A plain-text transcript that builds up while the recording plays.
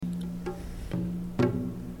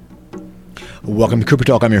Welcome to Cooper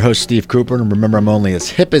Talk. I'm your host, Steve Cooper, and remember, I'm only as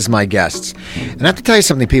hip as my guests. And I have to tell you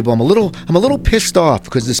something, people. I'm a little pissed off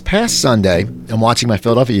because this past Sunday, I'm watching my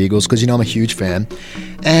Philadelphia Eagles because, I'm a huge fan.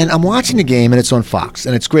 And I'm watching the game, and it's on Fox.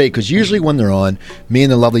 And it's great because usually when they're on, me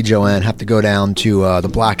and the lovely Joanne have to go down to the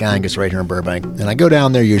Black Angus right here in Burbank. And I go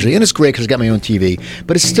down there usually, and it's great because I got my own TV.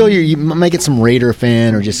 But it's still, you might get some Raider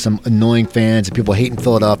fan or just some annoying fans and people hating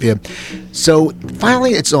Philadelphia. So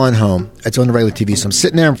finally, it's on home. It's on the regular TV. So I'm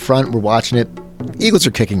sitting there in front. We're watching it. Eagles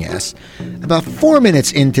are kicking ass. About 4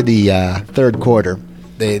 minutes into the third quarter,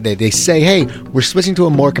 they say, hey, we're switching to a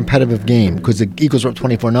more competitive game because the Eagles are up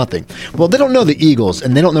 24-0. Well, they don't know the Eagles,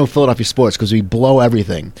 and they don't know Philadelphia sports because we blow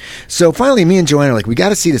everything. So finally, me and Joanne are like, we got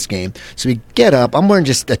to see this game. So we get up. I'm wearing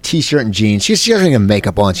just a T-shirt and jeans. She doesn't even have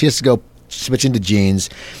makeup on. She has to go switch into jeans.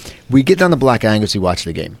 We get down to Black Angus. We watch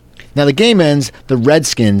the game. Now, the game ends. The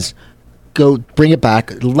Redskins go bring it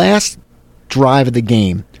back. Last drive of the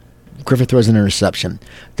game, Griffith throws an interception.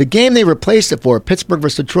 The game they replaced it for, Pittsburgh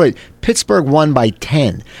versus Detroit, Pittsburgh won by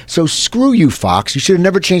 10. So screw you, Fox. You should have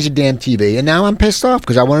never changed the damn TV. And now I'm pissed off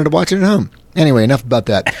because I wanted to watch it at home. Anyway, enough about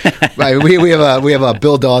that. Right, we have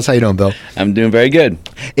Bill Dawes. How you doing, Bill? I'm doing very good.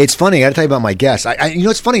 It's funny. I got to tell you about my guest.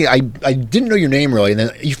 It's funny. I didn't know your name really, and then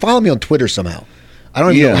you followed me on Twitter somehow. I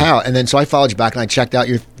don't even know how. And then so I followed you back and I checked out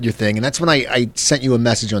your thing. And that's when I sent you a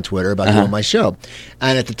message on Twitter about doing my show.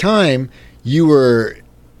 And at the time, you were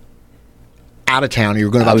out of town. You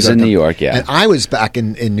were going. I was in New York, yeah. And I was back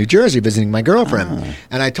in New Jersey visiting my girlfriend.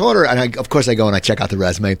 And I told her, and of course I go and I check out the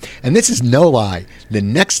resume. And this is no lie. The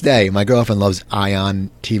next day, my girlfriend loves Ion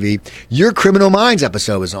TV. Your Criminal Minds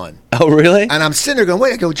episode was on. Oh, really? And I'm sitting there going,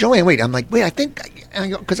 wait. I go, Joanne, wait. I'm like, wait, I think,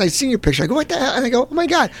 because I seen your picture. I go, what the hell? And I go, oh my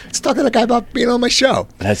God, it's talking to that guy about being on my show.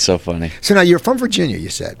 That's so funny. So now you're from Virginia, you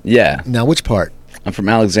said. Yeah. Now, which part? I'm from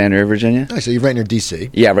Alexandria, Virginia. Oh, so you're right near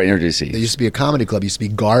D.C. Yeah, right near D.C. There used to be a comedy club. Used to be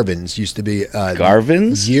Garvin's. Used to be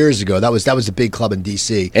Garvin's years ago. That was a big club in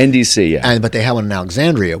D.C. In D.C. Yeah. But they had one in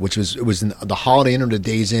Alexandria, which was in the Holiday Inn or the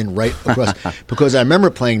Days Inn right across. Because I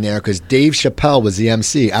remember playing there because Dave Chappelle was the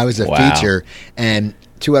MC. I was a feature, and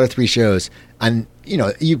 2 out of 3 shows. And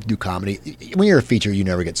you do comedy. When you're a feature, you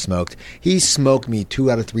never get smoked. He smoked me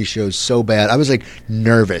 2 out of 3 shows so bad. I was like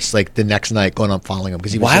nervous, like the next night going up following him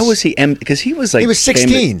because he was. Why was he? Because he was like. He was 16.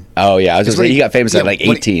 Famous. Oh yeah, I was just saying he got famous at like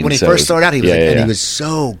 18. When he first started out, he was and he was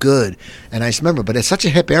so good. And I just remember, but it's such a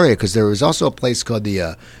hip area because there was also a place called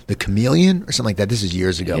the Chameleon or something like that. This is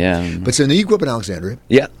years ago. Yeah. But so now you grew up in Alexandria.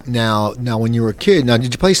 Yeah. Now when you were a kid,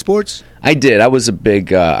 did you play sports? I did. I was a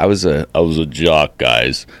big. I was a jock,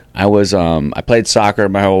 guys. I played soccer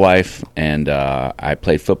my whole life, and I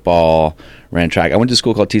played football, ran track. I went to a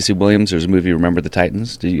school called T.C. Williams. There's a movie, Remember the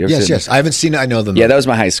Titans? Did you ever see it? Yes. I haven't seen it. I know them. Yeah, that was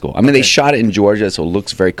my high school. I mean, they shot it in Georgia, so it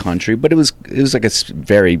looks very country, but it was like a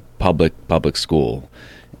very public school,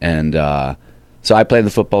 and so I played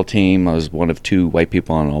the football team. I was one of 2 white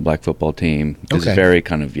people on an all-black football team. It was very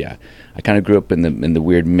kind of I kind of grew up in the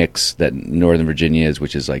weird mix that Northern Virginia is,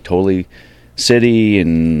 which is like totally city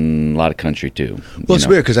and a lot of country too. Well, it's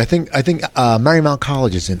weird because I think Marymount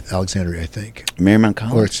College is in Alexandria. I think Marymount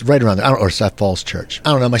College, or it's right around there, or South Falls Church.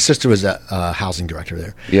 I don't know. My sister was a housing director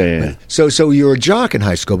there. Yeah. So you were a jock in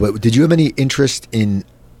high school, but did you have any interest in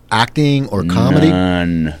acting or comedy?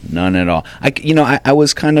 None at all. I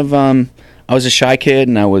was kind of I was a shy kid,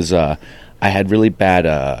 and I had really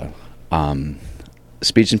bad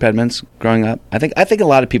speech impediments growing up. I think a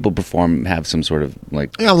lot of people have some sort of like.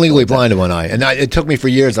 Yeah, I'm legally blind in one eye, and it took me for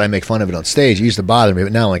years. I make fun of it on stage. It used to bother me,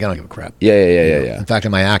 but now I don't give a crap. Yeah. In fact,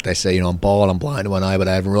 in my act, I say, I'm bald, I'm blind in one eye, but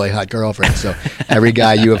I have a really hot girlfriend. So every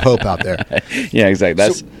guy, you have hope out there. Yeah,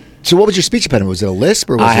 exactly. So what was your speech impediment? Was it a lisp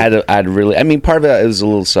or was I had really. I mean, part of it was a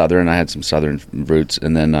little Southern. I had some Southern roots,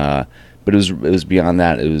 and then but it was beyond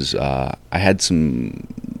that. It was I had some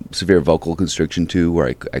severe vocal constriction too,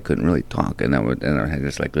 where I couldn't really talk, and I had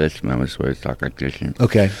just like this, and I was supposed to talk like this.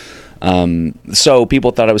 Okay. So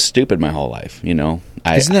people thought I was stupid my whole life.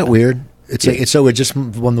 Isn't that weird? It's so weird just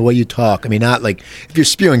from the way you talk. I mean, not like if you're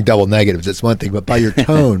spewing double negatives, it's one thing, but by your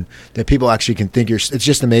tone, that people actually can think it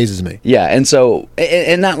just amazes me. Yeah, and so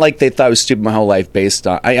and not like they thought I was stupid my whole life based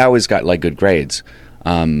on. I always got like good grades.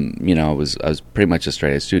 I was pretty much a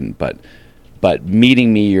straight A student, but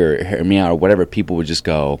meeting me or hearing me out or whatever, people would just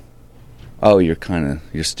go, "Oh, you're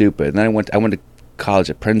stupid." And then I went to college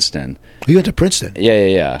at Princeton. You went to Princeton?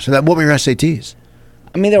 Yeah. So what were your SATs?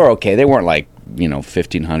 I mean, they were okay. They weren't like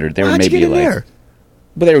 1,500. They were maybe you get in like. there?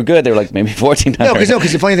 But they were good. They were like maybe 1,400. No,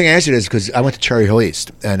 because the funny thing I answered is because I went to Cherry Hill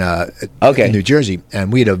East and in New Jersey,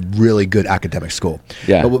 and we had a really good academic school.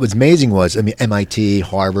 Yeah. But what was amazing was, I mean, MIT,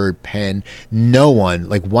 Harvard, Penn, no one,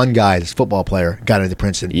 like one guy, this football player, got into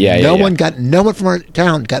Princeton. No one from our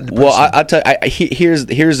town got into Princeton. Well, I'll tell you, here's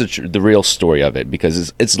the real story of it,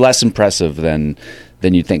 because it's less impressive than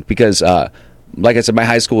you think. Because like I said, my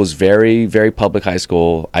high school was very, very public high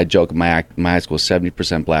school. I joke my high school was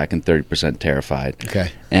 70% black and 30% terrified. Okay.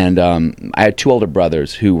 And I had two older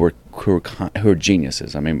brothers who were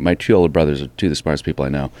geniuses. I mean, my two older brothers are two of the smartest people I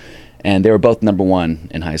know, and they were both number one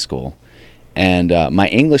in high school. And my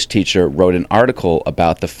English teacher wrote an article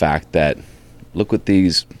about the fact that, look what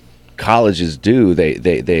these colleges do.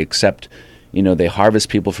 They accept, they harvest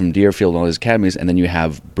people from Deerfield and all these academies, and then you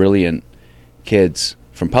have brilliant kids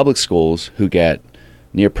from public schools who get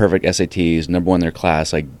near perfect SATs, number one in their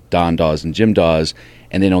class, like Don Dawes and Jim Dawes,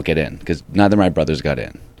 and they don't get in because neither of my brothers got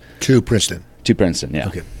in. To Princeton, yeah.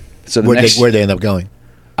 Okay. So where'd they end up going?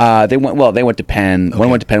 They went to Penn. Okay.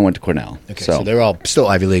 One went to Penn, one to Cornell. Okay, so they're all still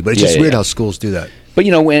Ivy League, but it's just weird how schools do that. But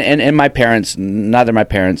and my parents, neither of my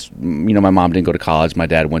parents, my mom didn't go to college. My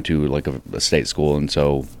dad went to like a state school, and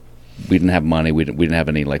so we didn't have money. We didn't have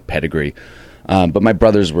any like pedigree. But my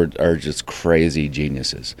brothers are just crazy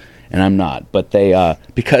geniuses, and I'm not. But they,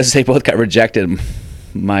 because they both got rejected,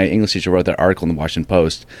 my English teacher wrote that article in the Washington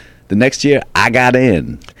Post. The next year, I got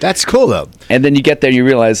in. That's cool, though. And then you get there, and you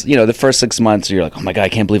realize, the first 6 months, you're like, oh my God, I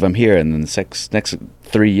can't believe I'm here. And then the next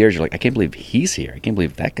 3 years, you're like, I can't believe he's here. I can't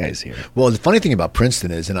believe that guy's here. Well, the funny thing about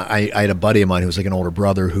Princeton is, and I had a buddy of mine who was like an older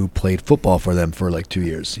brother who played football for them for like 2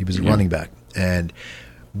 years. He was a running back. And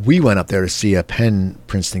we went up there to see a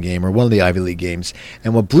Penn-Princeton game or one of the Ivy League games.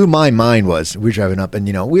 And what blew my mind was we were driving up and,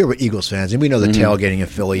 we were Eagles fans and we know the tailgating in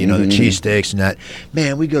Philly, the cheesesteaks and that.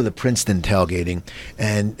 Man, we go to the Princeton tailgating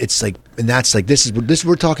and it's like, and that's like, this is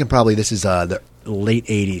we're talking probably, this is the late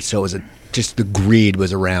 80s. So it was just the greed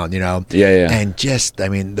was around, Yeah. And just, I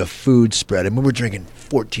mean, the food spread. I mean, we were drinking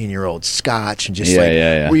 14-year-old scotch and just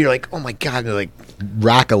where you're like, oh my God, they're like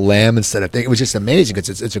rack of lamb instead of thing. It was just amazing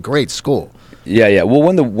because it's a great school. Yeah. Well,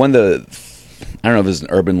 one of the I don't know if it's an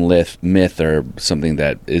urban myth or something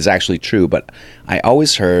that is actually true, but I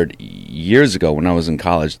always heard years ago when I was in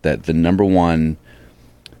college that the number one,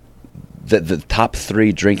 the top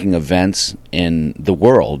three drinking events in the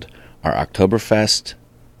world are Oktoberfest,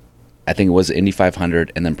 I think it was Indy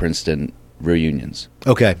 500, and then Princeton reunions.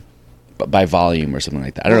 Okay. By volume or something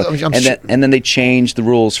like that. I don't know. And then they changed the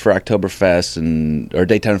rules for Oktoberfest or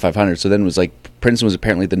Daytona 500. So then it was like Princeton was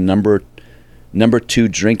apparently the number 2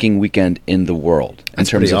 drinking weekend in the world in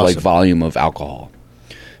terms of like volume of alcohol,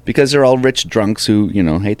 because they're all rich drunks who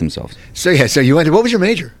hate themselves. So you went to, what was your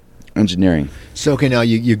major? Engineering. So okay, now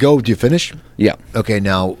you go. Do you finish? Yeah. Okay,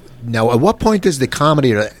 now at what point does the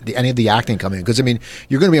comedy or any of the acting come in? Because I mean,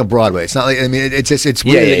 you're going to be on Broadway. It's not like, I mean, it's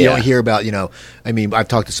weird that you don't hear about, I mean, I've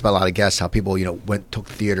talked to a lot of guests how people took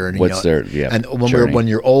theater and what's their and when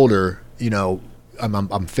you're older,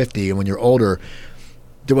 I'm 50, and when you're older,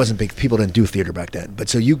 there wasn't people didn't do theater back then. But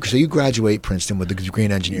so you graduate Princeton with a degree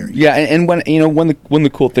in engineering. Yeah, and when one of the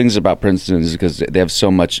cool things about Princeton is because they have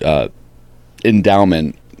so much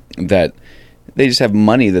endowment that they just have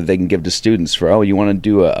money that they can give to students for, you want to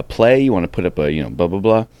do a play, you want to put up a blah blah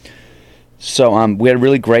blah. So we had a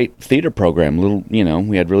really great theater program.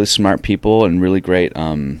 We had really smart people and really great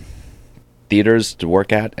theaters to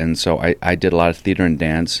work at, and so I did a lot of theater and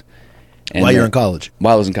dance. And while you're in college?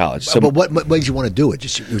 While I was in college. So, but what made you want to do it?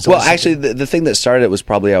 Actually, the thing that started it was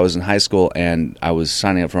probably I was in high school and I was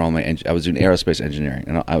signing up for all my. I was doing aerospace engineering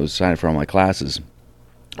and I was signing up for all my classes.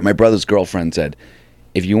 My brother's girlfriend said,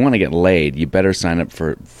 "If you want to get laid, you better sign up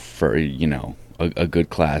for a good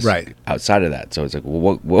class outside of that." So it's like,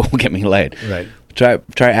 well, what will get me laid? Right. Try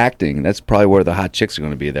acting. That's probably where the hot chicks are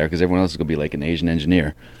going to be there because everyone else is going to be like an Asian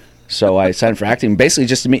engineer. So I signed for acting, basically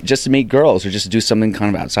just to meet girls or just to do something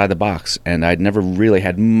kind of outside the box. And I'd never really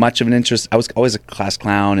had much of an interest. I was always a class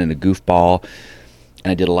clown and a goofball,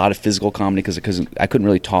 and I did a lot of physical comedy because I couldn't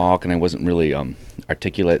really talk and I wasn't really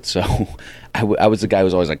articulate. So I was the guy who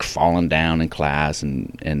was always like falling down in class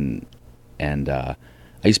and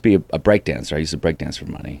I used to be a breakdancer. I used to breakdance for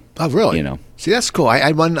money. Oh, really? See, that's cool.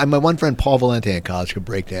 My one friend Paul Valente in college could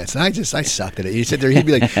breakdance, and I sucked at it. He'd sit there, he'd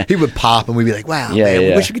be like, he would pop, and we'd be like, wow, man,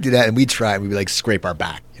 we wish we could do that, and we'd try, and we'd be like, scrape our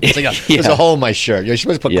back. It's like there's a hole in my shirt. You're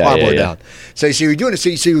supposed to put cardboard down. So you're doing it.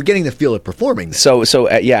 So you're getting the feel of performing. Then. So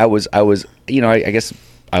I was I guess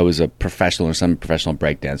I was a professional or semi-professional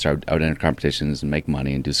breakdancer. I would enter competitions and make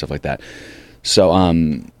money and do stuff like that. So I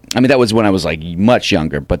mean that was when I was like much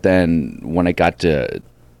younger. But then when I got to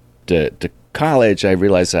college, I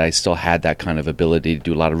realized that I still had that kind of ability to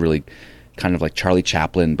do a lot of really kind of like Charlie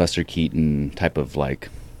Chaplin, Buster Keaton type of like,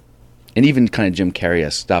 and even kind of Jim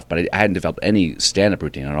Carrey-esque stuff, but I hadn't developed any stand-up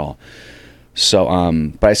routine at all. So,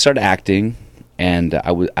 but I started acting, and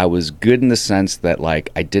I was good in the sense that like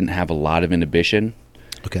I didn't have a lot of inhibition.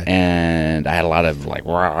 Okay. And I had a lot of like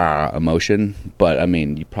rah, emotion, but I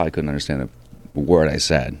mean, you probably couldn't understand a word I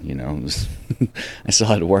said, you know. I still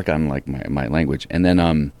had to work on like my language. And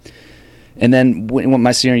then when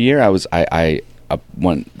my senior year, I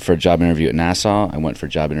went for a job interview at Nassau. I went for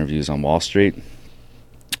job interviews on Wall Street,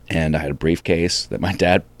 and I had a briefcase that my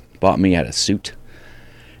dad bought me. I had a suit,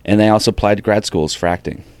 and I also applied to grad schools for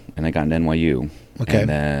acting, and I got into NYU.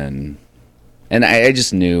 Okay. And I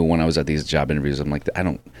just knew when I was at these job interviews, I'm like, I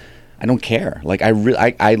don't care. Like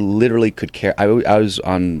I literally could care. I was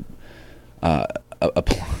on, I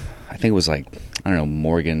think it was like, I don't know,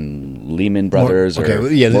 Morgan Lehman Brothers. Okay, or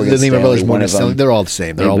yeah, Morgan the Lehman Stanley, Brothers, one Morgan of them. Stanley, they're all the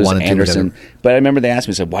same. They're It all was one and two Anderson. together. But I remember they asked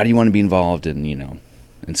me, said, why do you want to be involved in,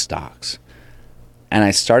 in stocks? And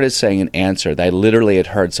I started saying an answer that I literally had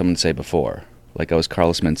heard someone say before. Like I was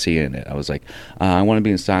Carlos Mencia in it. I was like, I want to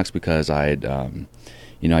be in stocks because I'd,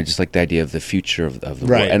 I just like the idea of the future of the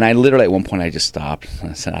right. world. And I literally, at one point, I just stopped.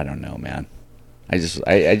 I said, I don't know, man. I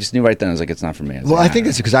just knew right then. I was like, it's not for me. I think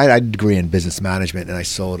it's because I had a degree in business management, and I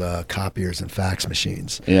sold copiers and fax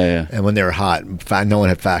machines. Yeah. And when they were hot, no one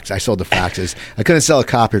had fax. I sold the faxes. I couldn't sell a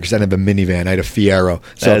copier because I didn't have a minivan. I had a Fiero,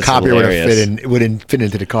 so That's a copier hilarious. wouldn't fit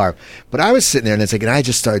into the car. But I was sitting there, and it's like, and I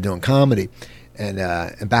just started doing comedy. And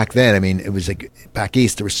back then, I mean, it was like back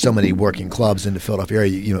east. There were so many working clubs in the Philadelphia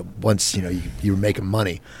area. Once you were making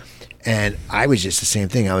money. And I was just the same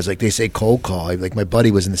thing. I was like, they say cold call. Like my buddy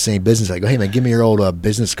was in the same business. I go, hey man, give me your old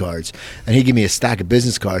business cards. And he'd give me a stack of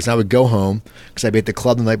business cards. And I would go home because I'd be at the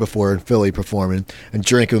club the night before in Philly performing and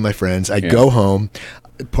drinking with my friends. I'd go home,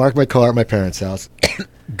 park my car at my parents' house,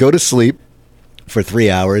 go to sleep for 3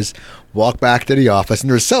 hours, walk back to the office, and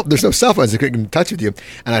there's no cell phones that couldn't get in touch with you,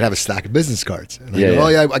 and I'd have a stack of business cards. And I'd go, oh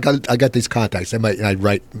yeah, I got these contacts. And I'd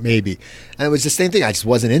write maybe, and it was the same thing. I just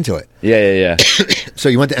wasn't into it. Yeah. So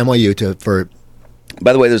you went to NYU for.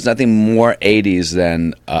 By the way, there's nothing more 80s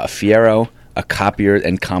than a Fiero, a copier,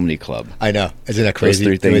 and comedy club. I know, isn't that crazy? Those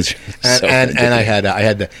three things. And I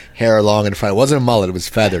had the hair long in front. It wasn't a mullet; it was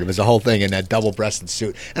feathered. It was a whole thing in that double-breasted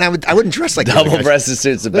suit. And I wouldn't dress like double-breasted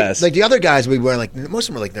suit's the best. Like the other guys, we were like most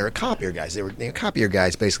of them were like they were copier guys. They were copier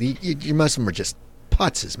guys basically. Most of them were just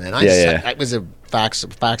putzes, man. I was a fax.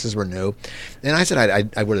 Faxes were new, and I said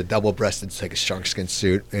I wear a double-breasted like a sharkskin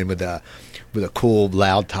suit and with a cool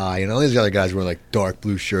loud tie, and all these other guys were like dark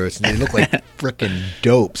blue shirts, and they looked like freaking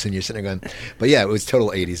dopes. And you're sitting there going, but yeah, it was total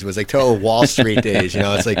 80s. It was like total Wall Street days.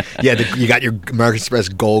 It's like, you got your American Express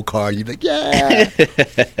gold card. You'd be like, yeah.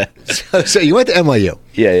 so you went to NYU.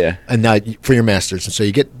 Yeah. And now for your master's, and so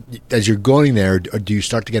you get as you're going there, do you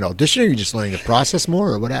start to get auditioning, or are you just learning the process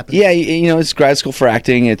more, or what happens? Yeah, it's grad school for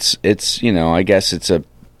acting. It's I guess it's a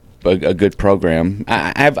good program.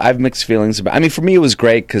 I've mixed feelings about. I mean, for me, it was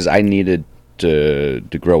great because I needed to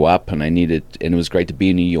grow up, and it was great to be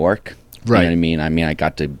in New York. Right. You know what I mean? I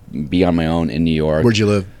got to be on my own in New York. Where'd you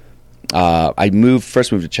live? I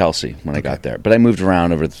first moved to Chelsea when I got there, but I moved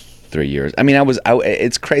around over 3 years. I mean,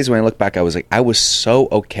 it's crazy when I look back. I was like, I was so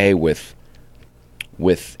okay with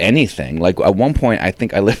anything. Like at one point, I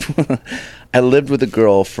think I lived with a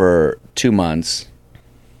girl for 2 months.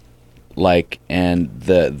 Like, and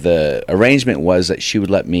the arrangement was that she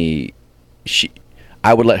would let me,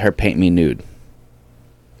 I would let her paint me nude.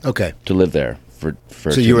 Okay. To live there for.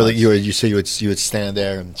 So you would stand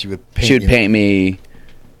there and she would paint. She would paint me,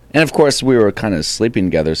 and of course we were kind of sleeping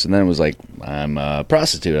together. So then it was like, I'm a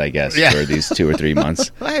prostitute, I guess, for these 2 or 3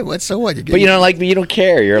 months. Hey, so what? But you don't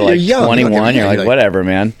care. You're like young, 21. You're like whatever,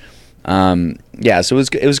 man. So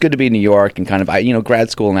it was good to be in New York, and kind of grad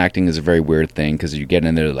school and acting is a very weird thing because you get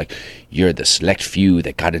in there like you're the select few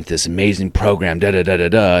that got into this amazing program, and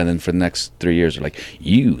then for the next 3 years they're like,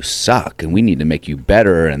 you suck and we need to make you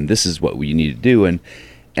better and this is what we need to do, and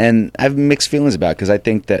I have mixed feelings about it because I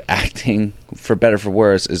think that acting, for better or for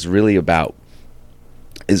worse, is really about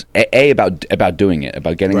doing it,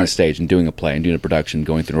 about getting on stage and doing a play and doing a production,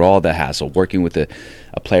 going through all the hassle, working with a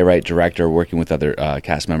playwright, director, working with other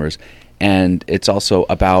cast members. And it's also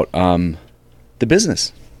about the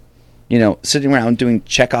business. Sitting around doing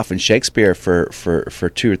Chekhov and Shakespeare for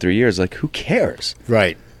 2 or 3 years, like, who cares?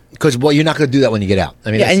 Right. Because, you're not going to do that when you get out.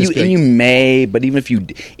 I mean, and you may, but even if you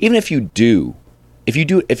do, if you're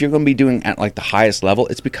going to be doing at like the highest level,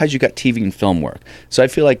 it's because you got TV and film work. So I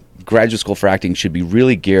feel like graduate school for acting should be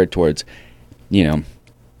really geared towards,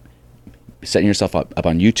 setting yourself up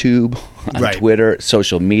on YouTube, on Right. Twitter,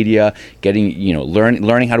 social media, getting,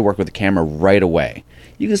 learning how to work with the camera right away.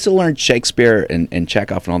 You can still learn Shakespeare and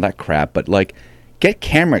Chekhov and all that crap, but like, get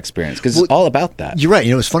camera experience because it's all about that. You're right.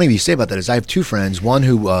 What's funny what you say about that is I have two friends. One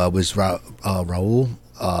who was Raoul,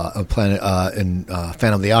 in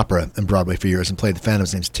Phantom of the Opera in Broadway for years and played the Phantom.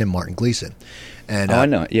 His name's Tim Martin Gleason. And I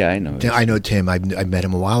know. Yeah, I know. I know Tim. I met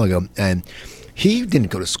him a while ago, and he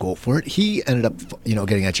didn't go to school for it. He ended up,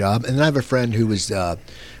 getting that job. And then I have a friend who was,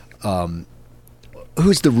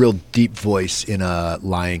 who's the real deep voice in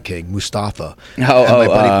Lion King, Mustafa.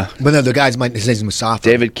 But no, the guy's his name's Mustafa.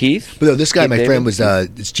 David Keith. But no, this guy, Keith my David? friend, was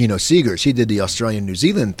it's Gino Seegers. He did the Australian New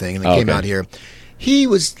Zealand thing, and then came out here. He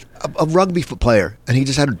was a rugby player, and he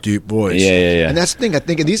just had a deep voice. Yeah. And that's the thing. I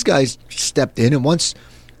think, and these guys stepped in, and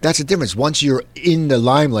that's the difference. Once you're in the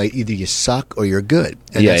limelight, either you suck or you're good.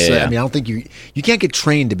 And I mean, I don't think you can't get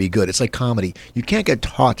trained to be good. It's like comedy. You can't get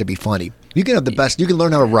taught to be funny. You can have the best. You can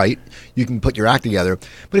learn how to write. You can put your act together.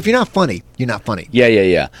 But if you're not funny, you're not funny.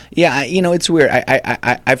 Yeah. It's weird.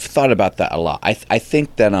 I've thought about that a lot. I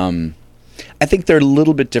think that I think they're a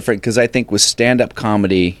little bit different because I think with stand-up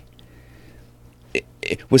comedy.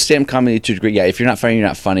 With stand-up comedy to a degree, if you're not funny, you're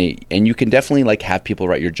not funny, and you can definitely like have people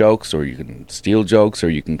write your jokes, or you can steal jokes, or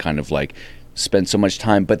you can kind of like spend so much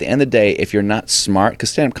time. But at the end of the day, if you're not smart, because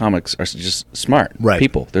stand-up comics are just smart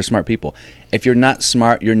people, they're smart people. If you're not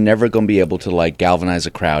smart, you're never going to be able to like galvanize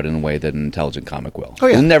a crowd in a way that an intelligent comic will. Oh,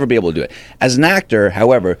 yeah. You'll never be able to do it. As an actor,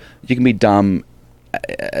 however, you can be dumb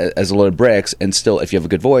as a load of bricks, and still, if you have a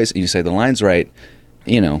good voice and you say the lines right,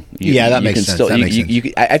 that makes sense. That makes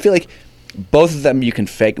sense. I feel like. Both of them you can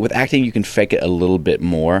fake. With acting, you can fake it a little bit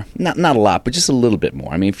more. Not a lot, but just a little bit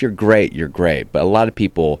more. I mean, if you're great, you're great. But a lot of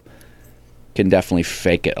people can definitely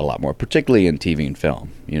fake it a lot more, particularly in TV and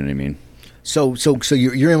film. You know what I mean? So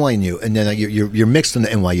you're NYU, and then you're mixed in the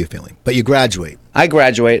NYU feeling, but you graduate. I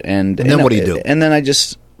graduate, and then what do you do? And then I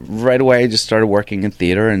just right away just started working in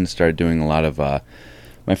theater and started doing a lot of.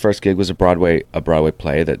 My first gig was a Broadway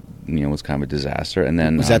play that was kind of a disaster, and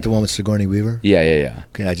then was that the one with Sigourney Weaver? Yeah.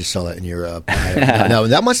 Okay, I just saw that in your. No,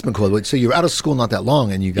 that must have been cool. So you were out of school not that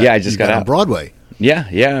long, and you got I just got out on Broadway. Yeah,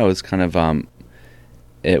 it was kind of.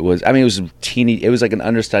 It was. I mean, it was teeny. It was like an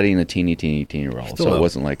understudy in a teeny role. So it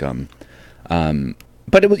wasn't like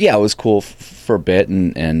But it was it was cool for a bit,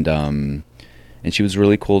 and she was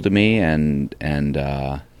really cool to me, and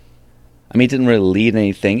I mean, it didn't really lead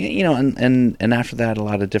anything, and after that, a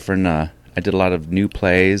lot of different. I did a lot of new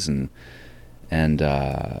plays and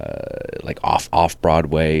like off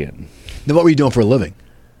Broadway. And Then what were you doing for a living?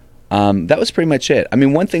 that was pretty much it. I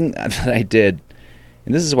mean, one thing that I did,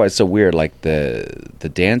 and this is why it's so weird. Like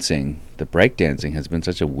the dancing, the break dancing, has been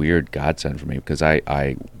such a weird godsend for me because right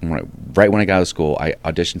when I got out of school, I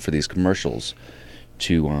auditioned for these commercials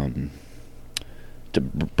to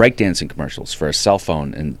breakdancing commercials for a cell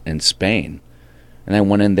phone in Spain, and I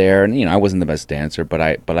went in there, and I wasn't the best dancer, but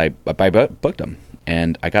I booked them,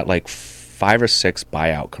 and I got like 5 or 6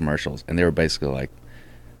 buyout commercials, and they were basically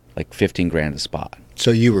like 15 grand a spot. So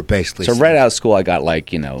you were basically right out of school, I got like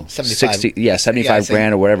 75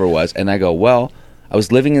 grand or whatever it was, and I go, well, I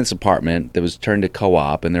was living in this apartment that was turned to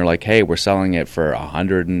co-op, and they're like, hey, we're selling it for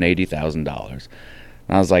 $180,000, and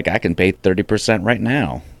I was like, I can pay 30% right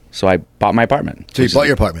now. So I bought my apartment. So you bought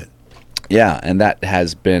your apartment? Yeah, and that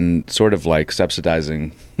has been sort of like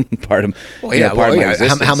subsidizing part of my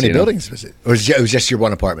existence. How many buildings was it? Or it was just your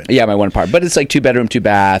one apartment? Yeah, my one apartment. But it's like 2-bedroom,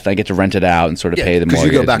 2-bath. I get to rent it out and sort of pay the mortgage. Because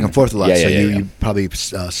you go back and forth a lot, so you probably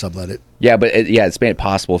sublet it. Yeah, but it's made it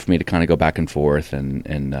possible for me to kind of go back and forth and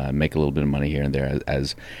make a little bit of money here and there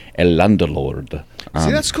as a landlord.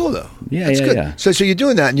 See, that's cool, though. Yeah, that's good. Yeah. So you're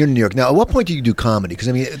doing that, and you're in New York. Now, at what point do you do comedy? Because,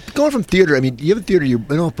 I mean, going from theater, I mean, you have a theater, you're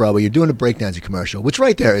off Broadway, you're doing a breakdancing commercial, which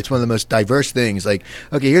right there, it's one of the most diverse things. Like,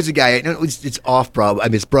 okay, here's a guy, it's off Broadway, I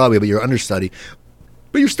mean, it's Broadway, but you're understudy,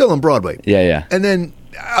 but you're still on Broadway. Yeah. And then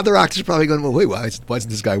other actors are probably going, well, wait, why isn't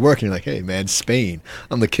this guy working? You're like, hey, man, Spain.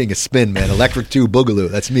 I'm the king of spin, man. Electric 2 Boogaloo.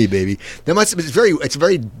 That's me, baby. It's a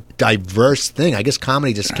very diverse thing. I guess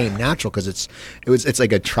comedy just came natural because it's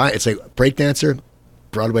like it's like breakdancer,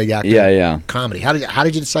 Broadway actor, comedy. How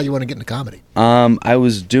did you decide you want to get into comedy? I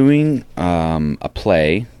was doing a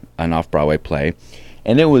play, an off-Broadway play,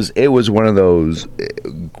 and it was one of those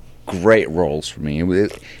great roles for me.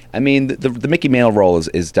 I mean, the Mickey Mantle role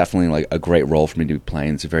is definitely like a great role for me to be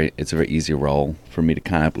playing. It's a very easy role for me to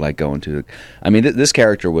kind of like go into. I mean, this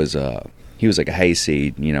character was he was like a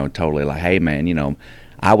hayseed, totally like, hey man,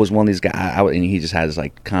 I was one of these guys, and he just had this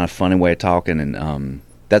like kind of funny way of talking, and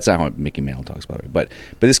that's not how Mickey Mantle talks, by the way. But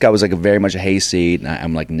this guy was like very much a hayseed, and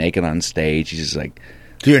I'm like naked on stage. He's just like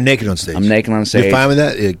So you're naked on stage. I'm naked on stage. You're fine with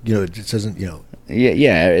that? It doesn't.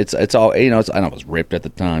 Yeah. It's all. I know I was ripped at the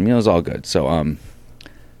time. It's all good. So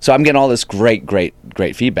so I'm getting all this great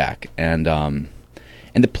feedback, and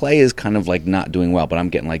the play is kind of like not doing well, but I'm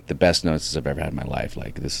getting like the best notices I've ever had in my life.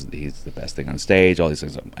 Like he's the best thing on stage. All these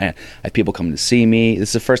things. And I have people coming to see me. This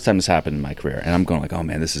is the first time this happened in my career, and I'm going like, oh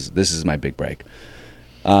man, this is my big break.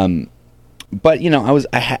 But I was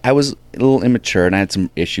a little immature, and I had some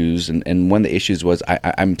issues, and one of the issues was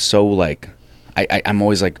I'm so like. I'm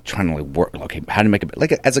always like trying to like work. Okay, how to make it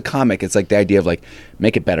like as a comic? It's like the idea of like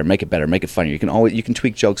make it better, make it funnier. You can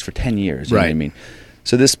tweak jokes for 10 years. You know what I mean?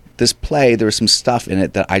 So this play, there was some stuff in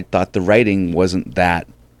it that I thought the writing wasn't that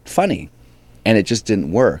funny, and it just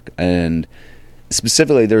didn't work. And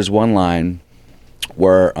specifically, there's one line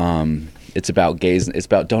where it's about gays. It's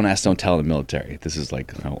about don't ask, don't tell in the military. This is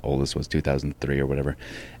like how old this was, 2003 or whatever,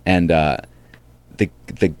 and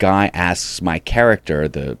the guy asks my character,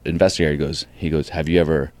 the investigator, he goes, have you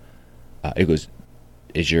ever, he goes,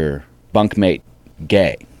 is your bunkmate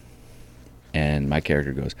gay? And my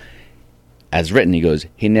character goes, as written, he goes,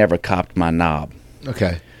 he never copped my knob.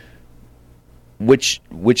 Okay. Which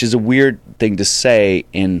is a weird thing to say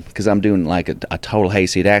because I'm doing like a total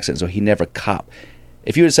hayseed accent, so he never copped.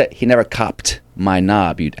 If you would have said he never copped my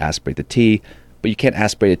knob, you'd aspirate the T. But you can't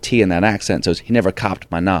aspirate a T in that accent, so he never copped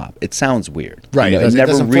my knob. It sounds weird. Right. It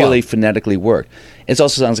never really phonetically worked. It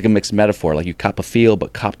also sounds like a mixed metaphor, like you cop a field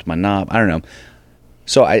but copped my knob. I don't know.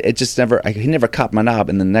 So he never copped my knob.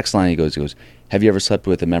 And the next line he goes, have you ever slept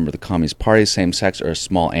with a member of the Communist Party, same sex, or a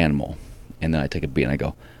small animal? And then I take a beat and I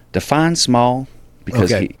go, define small, because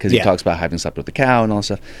he talks about having slept with a cow and all that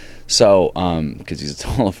stuff. So, because he's a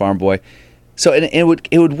total farm boy. So it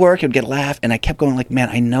would work. It would get a laugh, and I kept going like, man,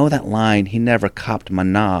 I know that line. He never copped my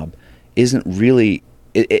knob. Isn't really.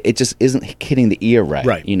 It just isn't hitting the ear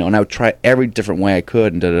right. And I would try every different way I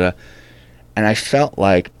could, and and I felt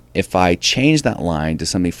like if I changed that line to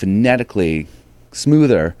something phonetically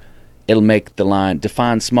smoother, it'll make the line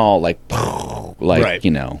define small like right.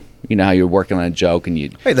 You know how you're working on a joke and you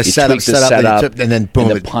the tweak setup, and then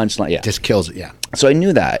boom, and the punchline just kills it. Yeah. So I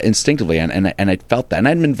knew that instinctively, and I felt that, and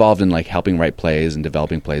I'd been involved in like helping write plays and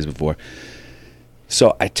developing plays before.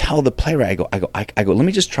 So I tell the playwright, I go, let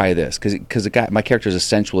me just try this, because the guy, my character is a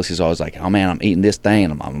sensualist. He's always like, oh man, I'm eating this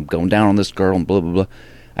thing, and I'm going down on this girl, and blah blah blah.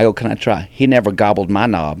 I go, can I try? He never gobbled my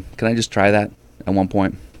knob. Can I just try that at one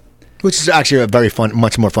point? Which is actually a very fun,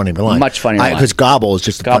 much more funny line. Much funnier line. Because gobble is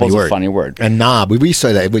just a funny word. A funny word. And knob, we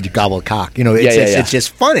say that when you gobble a cock. It's just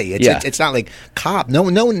funny. It's not like cop. No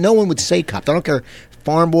one would say cop. I don't care.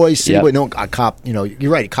 Farm boys, see what? No, a cop.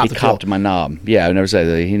 You're right. He copped my knob. Yeah, I never said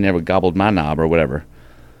that. He never gobbled my knob or whatever.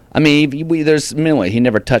 I mean, there's he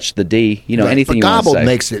never touched the D. Right. Anything. But gobbled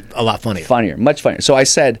makes it a lot funnier. Much funnier. So I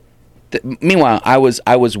said. Meanwhile, I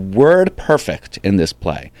was word perfect in this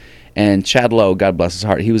play. And Chad Lowe, God bless his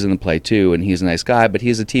heart, he was in the play too, and he's a nice guy, but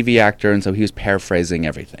he's a TV actor, and so he was paraphrasing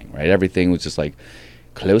everything, right? Everything was just like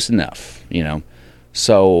close enough,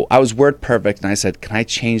 So I was word perfect, and I said, can I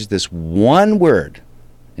change this one word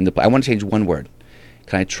in the play? I want to change one word.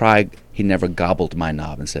 Can I try, he never gobbled my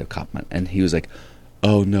knob instead of copped my, and he was like,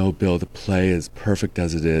 oh no, Bill, the play is perfect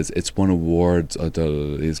as it is. It's won awards.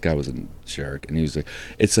 This guy was a jerk, and he was like,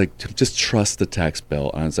 it's like, just trust the text, Bill.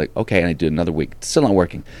 And I was like, okay, and I do another week. It's still not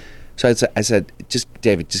working. So I said,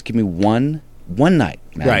 David, just give me one night,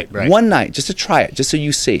 man. Right. One night, just to try it, just so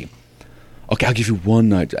you see. Okay, I'll give you one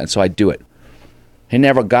night. And so I do it. He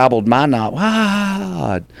never gobbled my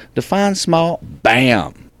knob. Define small.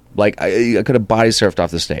 Bam. Like, I could have body surfed off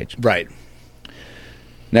the stage. Right.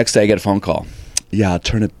 Next day, I get a phone call. Yeah,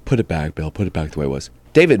 put it back, Bill. Put it back the way it was.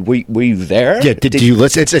 David, were you there? Yeah, did you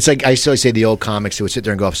listen? It's like I still say the old comics who would sit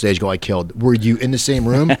there and go off stage, go, I killed. Were you in the same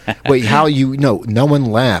room? Wait, how you? No one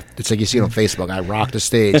laughed. It's like you see it on Facebook. I rocked the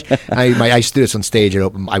stage. I used to do this on stage.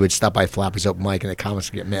 I would stop by Flappers open mic, and the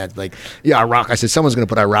comics would get mad. Like, yeah, I rock. I said, someone's going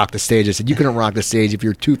to put I rock the stage. I said, you couldn't rock the stage if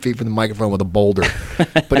you're 2 feet from the microphone with a boulder.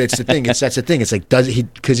 But it's the thing. That's the thing. It's like, does he?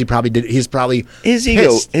 Because he probably did. He's probably his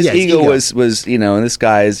ego. His ego was and this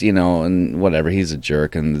guy's and whatever. He's a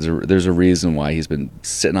jerk, and there's a reason why he's been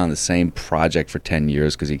sitting on the same project for 10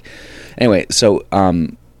 years because I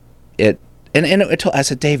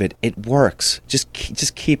said, David, it works, just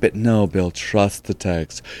keep it. No, Bill, trust the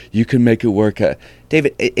text, you can make it work.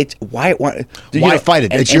 David, why fight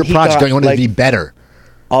it? It's your project. Don't you want it to be better?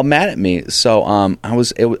 All mad at me. So I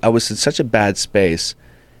was in such a bad space,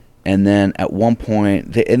 and then at one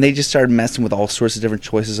point they just started messing with all sorts of different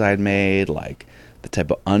choices I had made, like the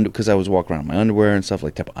type of because I was walking around in my underwear and stuff,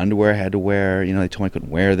 like type of underwear I had to wear. They told me I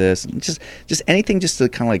couldn't wear this. And just anything just to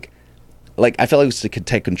kind of like I felt like it was to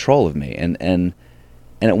take control of me. And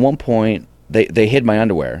And at one point, they hid my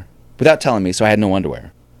underwear without telling me, so I had no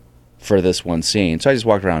underwear for this one scene. So I just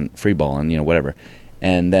walked around freeballing, whatever.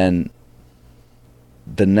 And then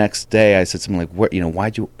the next day, I said something like,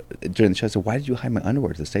 why'd you, during the show, I said, why did you hide my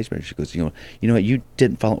underwear to the stage manager? She goes, you know what, you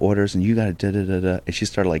didn't follow orders, and you got to da-da-da-da. And she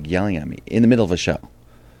started, like, yelling at me in the middle of a show.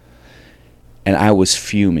 And I was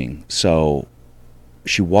fuming. So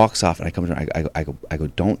she walks off, and I come to her, I go,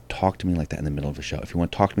 don't talk to me like that in the middle of a show. If you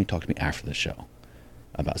want to talk to me after the show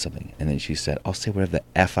about something. And then she said, I'll say whatever the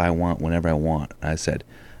F I want whenever I want. And I said,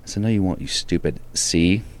 no, you won't, you stupid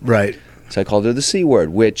C. Right. So I called her the C word,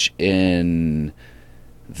 which in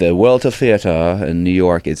the world of theater in New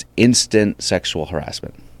York is instant sexual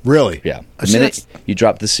harassment. Really? Yeah. The minute you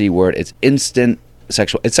drop the C word, it's instant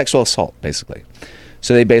sexual assault, basically.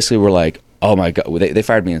 So they basically were like, oh my God, they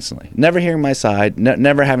fired me instantly. Never hearing my side,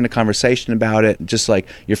 never having a conversation about it, just like,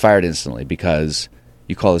 you're fired instantly because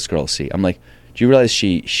you call this girl a C. I'm like, do you realize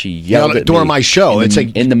she yelled at during me my show? It's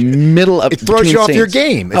like in the middle of it throws you off scenes. your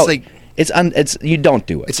game. It's like it's you don't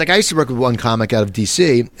do it. It's like I used to work with one comic out of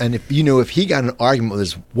DC, and if he got in an argument with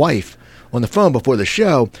his wife on the phone before the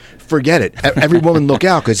show, forget it. Every woman look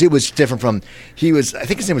out, because it was different from I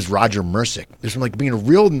think his name was Roger Mersick. There's from like being a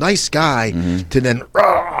real nice guy to then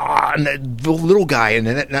and the little guy, and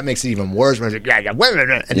then that makes it even worse. When it's like,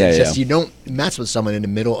 and it's just you don't mess with someone in the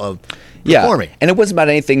middle of performing. And it wasn't about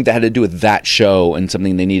anything that had to do with that show and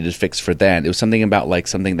something they needed to fix for then. It was something about like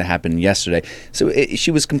something that happened yesterday. So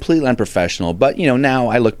she was completely unprofessional. But now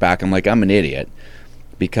I look back, I'm like, I'm an idiot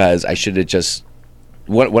because I should have just.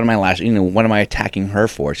 What am I attacking her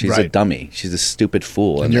for? She's a dummy. She's a stupid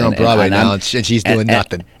fool. And you're on Broadway now, and she's doing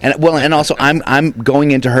nothing. And also I'm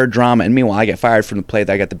going into her drama, and meanwhile I get fired from the play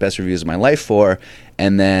that I got the best reviews of my life for,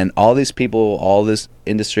 and then all these people, all this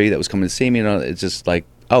industry that was coming to see me, it's just like,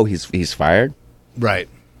 oh, he's fired, right?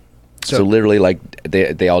 So literally, like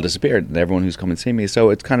they all disappeared, and everyone who's coming to see me. So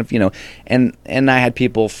it's kind of and I had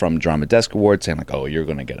people from Drama Desk Awards saying like, oh, you're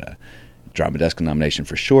going to get a Drama Desk nomination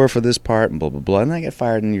for sure for this part, and blah blah blah. And then I get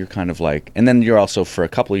fired, and you're kind of like, and then you're also for a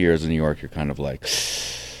couple of years in New York, you're kind of like,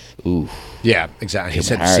 ooh, yeah, exactly. He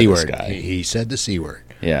said the C word. He said the C word.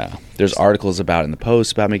 Yeah, there's articles about in the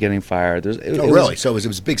Post about me getting fired. Really? So it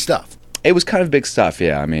was big stuff. It was kind of big stuff.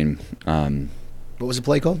 Yeah, I mean, what was the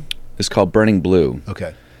play called? It's called Burning Blue.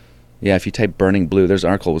 Okay. Yeah, if you type Burning Blue, there's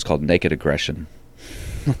an article. It was called Naked Aggression.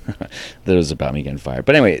 That was about me getting fired.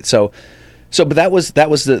 But anyway, but that was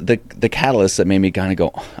the catalyst that made me kind of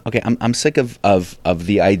go, okay, I'm sick of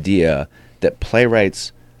the idea that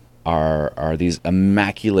playwrights are these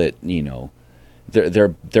immaculate,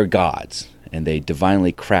 they're gods, and they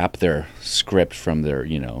divinely crap their script from their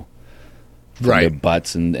from their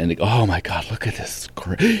butts and they go, oh my God, look at this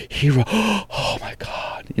great hero, oh my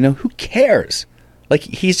God, who cares? Like,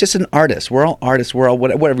 he's just an artist. We're all artists. We're all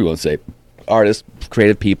whatever you want to say, artists,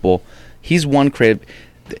 creative people. He's one creative.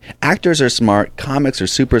 Actors are smart, comics are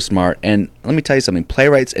super smart, and let me tell you something,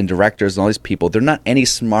 playwrights and directors and all these people, they're not any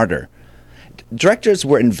smarter. Directors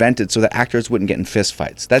were invented so that actors wouldn't get in fist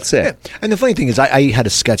fights. That's it. Yeah. And the funny thing is, I had a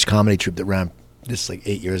sketch comedy troupe that ran this like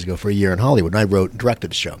 8 years ago for a year in Hollywood, and I wrote and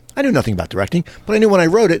directed the show. I knew nothing about directing, but I knew when I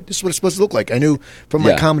wrote it, this is what it's supposed to look like. I knew from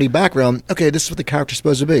my comedy background, okay, this is what the character's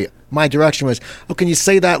supposed to be. My direction was, oh, can you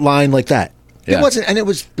say that line like that? Yeah. It wasn't, and it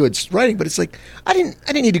was good writing, but it's like I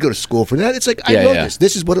didn't need to go to school for that. It's like I wrote this.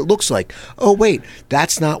 This is what it looks like. Oh wait,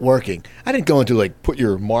 that's not working. I didn't go into like put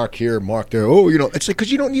your mark here, mark there. Oh, it's like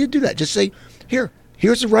because you don't need to do that. Just say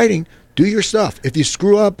here's the writing. Do your stuff. If you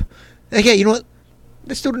screw up, hey, you know what?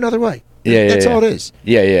 Let's do it another way. That's all it is.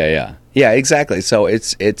 Yeah, exactly. So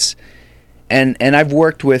it's and I've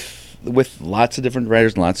worked with lots of different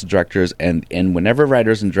writers and lots of directors, and whenever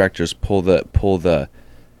writers and directors pull the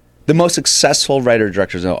most successful writer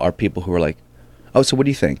directors are people who are like, oh, so what do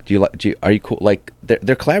you think? Are you cool? Like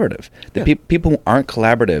they're collaborative. The people who aren't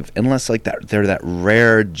collaborative, unless like that, they're that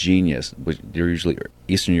rare genius, which they're usually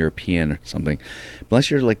Eastern European or something.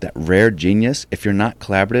 Unless you're like that rare genius, if you're not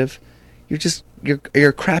collaborative, you're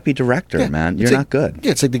a crappy director, man. You're not good.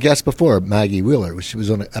 Yeah, it's like the guest before, Maggie Wheeler, she was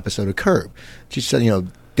on an episode of Curb. She said,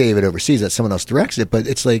 David oversees that, someone else directs it, but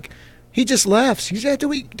it's like. He just laughs. He said, do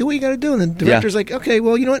what you got to do. And the director's like, okay,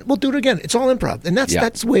 well, you know what? We'll do it again. It's all improv. And that's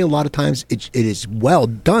the way a lot of times it is well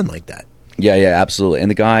done like that. Yeah, absolutely.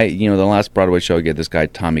 And the guy, the last Broadway show I get, this guy,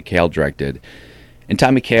 Tommy Kail, directed. And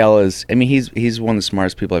Tommy Kail is, he's one of the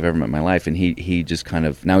smartest people I've ever met in my life. And he just kind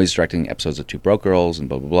of, now he's directing episodes of Two Broke Girls and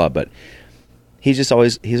blah, blah, blah. But he's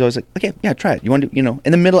always like, okay, yeah, try it. You want to,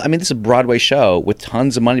 in the middle, this is a Broadway show with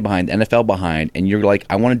tons of money behind, NFL behind, and you're like,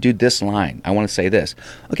 I want to do this line. I want to say this.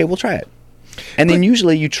 Okay, we'll try it. And then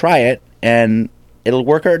usually you try it, and it'll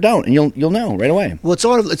work or it don't, and you'll know right away. Well,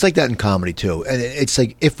 it's like that in comedy too, and it's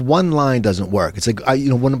like if one line doesn't work, it's like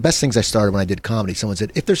one of the best things I started when I did comedy. Someone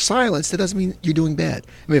said, if there's silence, that doesn't mean you're doing bad.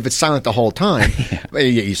 I mean, if it's silent the whole time,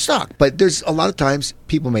 you suck. But there's a lot of times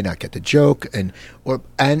people may not get the joke, and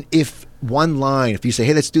if one line, if you say,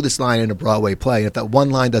 hey, let's do this line in a Broadway play, and if that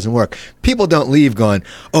one line doesn't work, people don't leave going,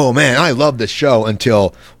 oh man, I love this show,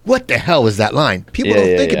 until what the hell is that line? People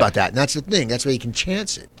don't think about that, and that's the thing. That's why you can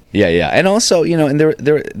chance it. Yeah, and also, and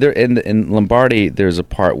there in Lombardi, there's a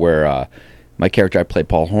part where my character, I play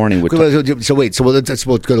Paul Hornung. We'll go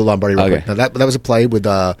to Lombardi real quick. Now that was a play with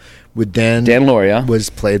Dan. Dan Lauria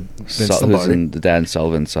was played Vince Lombardi. Who's in the Dan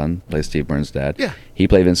Sullivan's son, plays Steve Burns' dad. Yeah, he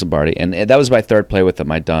played Vince Lombardi, and that was my third play with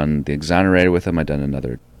him. I'd done The Exonerated with him. I'd done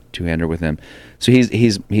another two-hander with him. So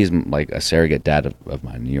he's like a surrogate dad of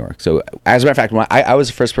mine in New York. So as a matter of fact, when I was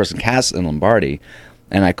the first person cast in Lombardi,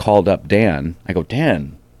 and I called up Dan. I go,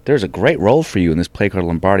 Dan, there's a great role for you in this play called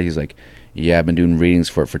Lombardi. He's like, yeah, I've been doing readings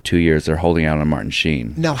for it for 2 years. They're holding out on Martin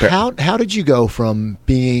Sheen. Now, how did you go from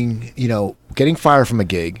being, getting fired from a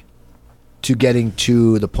gig to getting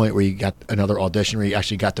to the point where you got another audition, where you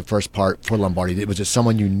actually got the first part for Lombardi? Was it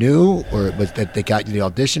someone you knew, or was that they got you the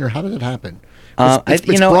audition, or how did it happen?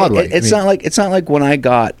 It's Broadway. It's not like when I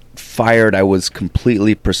got fired, I was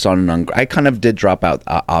completely persona non grata. I kind of did drop out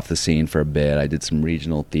off the scene for a bit. I did some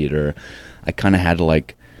regional theater. I kind of had to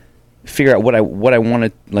figure out what I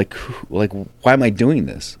wanted. Like why am I doing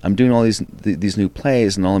this? I'm doing all these new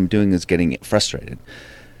plays, and all I'm doing is getting frustrated.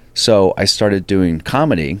 So I started doing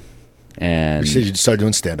comedy. And so you started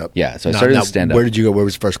doing stand-up. Yeah, so I started doing stand-up. Where did you go? Where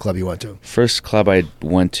was the first club you went to? First club I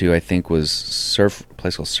went to, I think, was a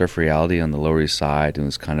place called Surf Reality on the Lower East Side. It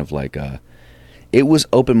was kind of like it was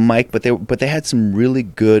open mic, but they had some really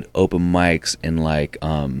good open mics in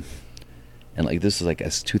this is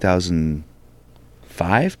as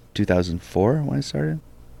 2005, 2004 when I started,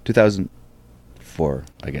 2004,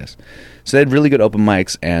 I guess. So they had really good open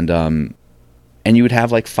mics, and you would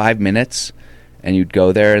have 5 minutes. And you'd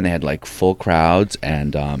go there, and they had full crowds.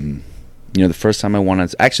 And the first time I went on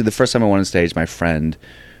stage, my friend,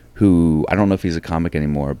 who I don't know if he's a comic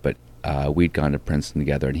anymore, but we'd gone to Princeton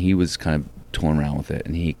together, and he was kind of tooling around with it,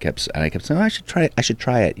 and I kept saying, I should try it. I should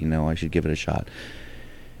give it a shot.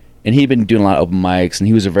 And he'd been doing a lot of open mics, and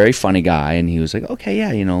he was a very funny guy, and he was like, okay, yeah,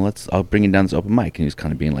 I'll bring you down this open mic. And he was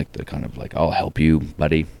kind of being I'll help you,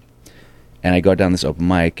 buddy. And I go down this open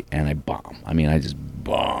mic, and I bomb. I mean, I just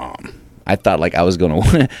bomb. I thought I was gonna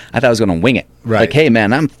wing it. Right. Hey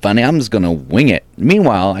man, I'm funny. I'm just gonna wing it.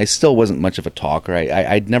 Meanwhile, I still wasn't much of a talker.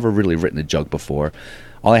 I'd never really written a joke before.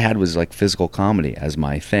 All I had was physical comedy as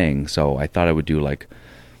my thing. So I thought I would do a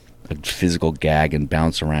physical gag and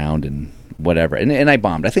bounce around and whatever. And I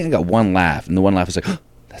bombed. I think I got one laugh, and the one laugh was oh,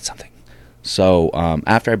 that's something. So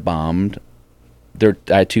after I bombed, I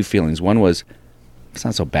had two feelings. One was it's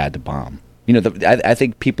not so bad to bomb. I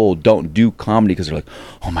think people don't do comedy because they're like,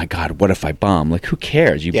 oh my God, what if I bomb? Who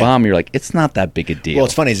cares? You bomb, you're like, it's not that big a deal. Well,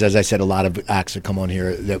 it's funny, as I said, a lot of acts that come on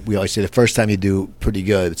here that we always say the first time you do pretty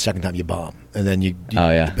good, the second time you bomb. And then you oh,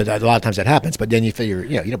 yeah. But a lot of times that happens. But then you figure,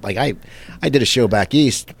 I did a show back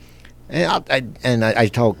east, and I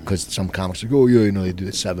told, because some comics are like, oh, yeah, they do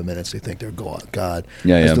it 7 minutes. They think they're God.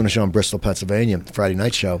 Yeah, I was doing a show in Bristol, Pennsylvania, Friday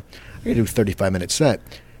night show. I got to do a 35-minute set.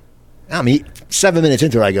 7 minutes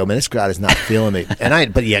into it, I go, man, this crowd is not feeling me.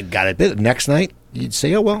 But you got it. Next night, you'd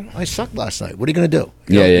say, oh, well, I sucked last night. What are you going to do?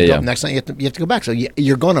 Yeah. Next night, you have to go back. So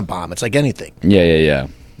you're going to bomb. It's like anything. Yeah.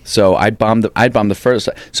 So I bombed the first.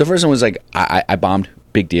 So first one was I bombed.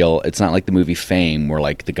 Big deal. It's not like the movie Fame where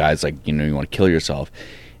the guy's you want to kill yourself.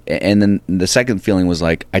 And then the second feeling was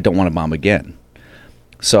I don't want to bomb again.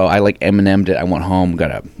 So I Eminem'd it. I went home,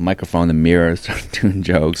 got a microphone in the mirror, started doing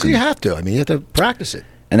jokes. So you have to. You have to practice it.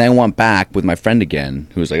 And then I went back with my friend again,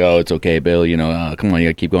 who was like, oh, it's okay, Bill, come on, you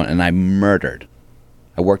got to keep going. And I murdered.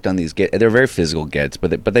 I worked on these gets. They're very physical gets,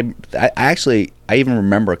 but I even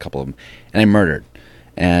remember a couple of them, and I murdered.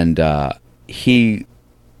 And he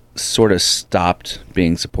sort of stopped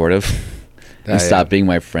being supportive and stopped being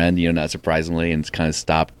my friend, not surprisingly, and kind of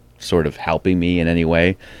stopped sort of helping me in any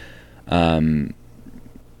way.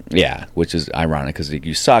 Yeah, which is ironic because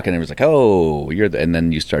you suck, and everyone's like, "Oh, and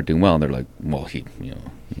then you start doing well, and they're like, "Well,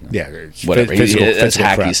 it's whatever, physical, it's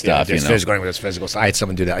hacky stuff." It's physical. So I had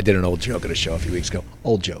someone do that. I did an old joke at a show a few weeks ago.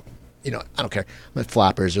 Old joke. I don't care. I'm at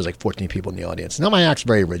Flappers. There's 14 people in the audience. Now my act's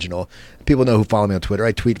very original. People know who follow me on Twitter.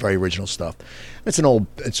 I tweet very original stuff. It's an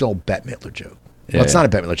old Bette Midler joke. Well, it's not a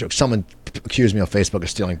Bette Midler joke. Someone accused me on Facebook of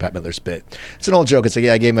stealing Bette Midler's bit. It's an old joke. It's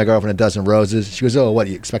I gave my girlfriend a dozen roses. She goes, oh, what,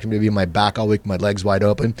 you expect me to be on my back all week, my legs wide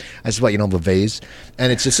open? I said, what, a vase?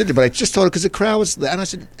 And it's just, but I just told her because the crowd was, and I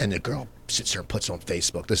said, and the girl sits there and puts on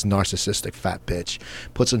Facebook, this narcissistic fat bitch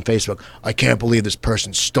puts on Facebook, I can't believe this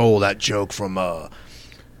person stole that joke from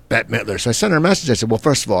Bette Midler. So I sent her a message. I said, well,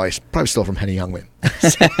 first of all, I probably stole from Henny Youngman.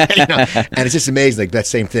 And it's just amazing, like that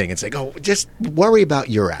same thing. It's like, oh, just worry about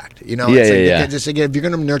your act. Just again, if you're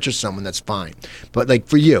going to nurture someone, that's fine. But like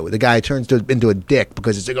for you, the guy turns into a dick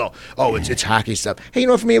because it's like, it's hacky stuff. Hey,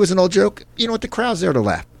 for me, it was an old joke. You know what? The crowd's there to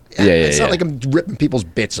laugh. It's not like I'm ripping people's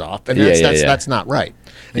bits off, and that's not right.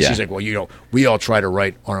 And she's like, well, we all try to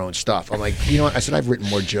write our own stuff. I'm like, you know what? I said, I've written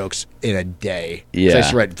more jokes in a day. Yeah. I used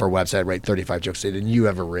to write for a website, I write 35 jokes a day than you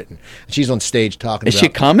ever written. And she's on stage talking Is she a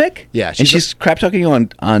comic? Yeah. She's crap talking you on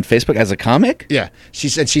Facebook as a comic? Yeah. She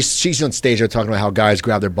said she's on stage talking about how guys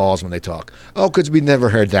grab their balls when they talk. Oh, because we never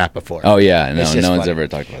heard that before. Oh, yeah. No one's ever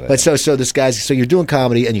talked about that. But so this guy's, so you're doing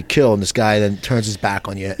comedy and you kill, and this guy then turns his back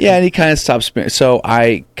on you. Yeah, and he kind of stops. So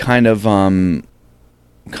I kind of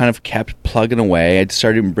kept plugging away. I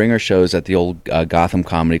started to bring her shows at the old Gotham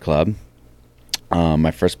Comedy Club.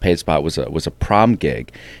 My first paid spot was a prom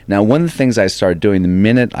gig. Now, one of the things I started doing the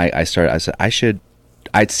minute I started, I said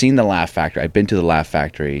I'd seen the Laugh Factory. I'd been to the Laugh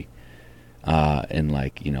Factory in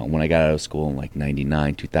when I got out of school in like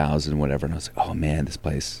 99, 2000, whatever. And I was like, oh man, this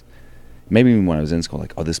place. Maybe even when I was in school,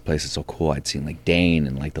 like, oh, this place is so cool. I'd seen like Dane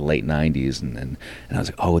in like the late 90s, and I was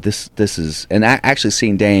like, oh, this is. And actually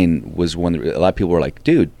seeing Dane was one that a lot of people were like,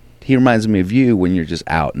 dude, he reminds me of you when you're just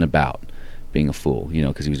out and about being a fool,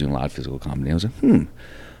 because he was doing a lot of physical comedy. I was like,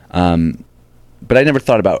 but I never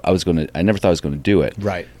thought I never thought I was going to do it.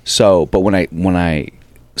 Right. So, but when I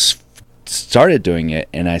started doing it,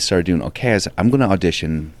 and I started doing okay, I was like, I'm going to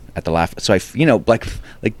audition at the Laugh. So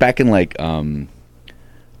like back in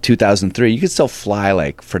 2003, you could still fly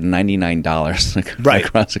like for $99 right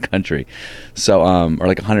across the country, so or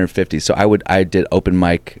like $150. So I did open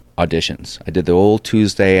mic auditions. I did the old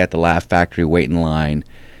Tuesday at the Laugh Factory, wait in line,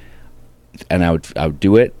 and I would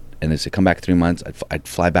do it, and they said come back in 3 months. I'd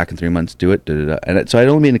fly back in 3 months, do it, and so I'd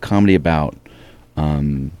only been in comedy about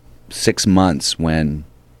 6 months when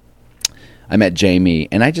I met Jamie,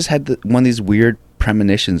 and I just had one of these weird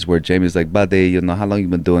premonitions where Jamie's like, buddy, how long you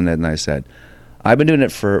been doing that? And I said, I've been doing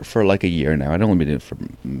it for like a year now. I'd only been doing it for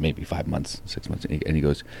maybe 5 months, 6 months. And he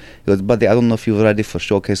goes, buddy, I don't know if you're ready for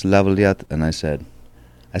showcase level yet. And I said,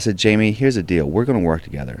 Jamie, here's the deal. We're going to work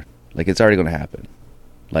together. Like, it's already going to happen.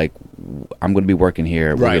 Like, I'm going to be working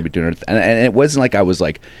here. We're going to be doing it. And it wasn't like I was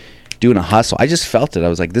like doing a hustle. I just felt it. I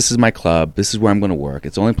was like, this is my club. This is where I'm going to work.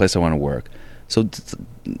 It's the only place I want to work. So,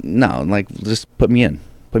 no, like, just put me in.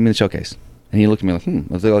 Put me in the showcase. And he looked at me like, I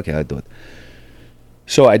was like, okay, I'll do it.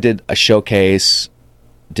 So I did a showcase,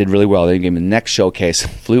 did really well. Then he gave me the next showcase,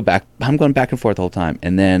 flew back. I'm going back and forth the whole time.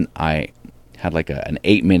 And then I had like an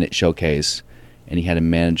 8-minute showcase, and he had a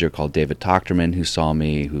manager called David Tochterman who saw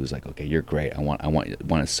me, who was like, okay, you're great. I want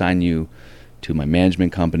to sign you to my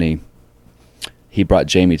management company. He brought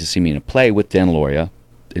Jamie to see me in a play with Dan Lauria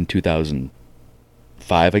in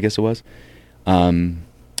 2005, I guess it was.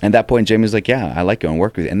 At that point, Jamie was like, yeah, I like you and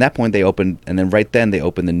work with you. And at that point, they opened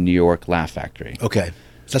the New York Laugh Factory. Okay.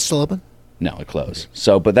 Is that still open? No, it closed. Okay.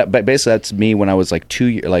 So, but basically that's me when I was like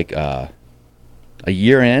a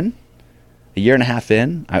year and a half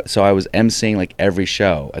in. So I was emceeing like every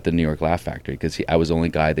show at the New York Laugh Factory because I was the only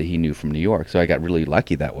guy that he knew from New York. So I got really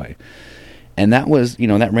lucky that way. And that was,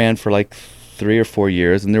 that ran for like 3 or 4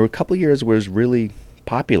 years. And there were a couple of years where it was really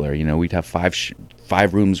popular. We'd have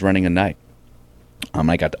five rooms running a night.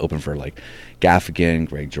 I got to open for like Gaffigan,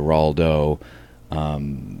 Greg Giraldo,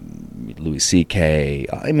 Louis C.K.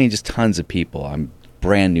 I mean, just tons of people. I'm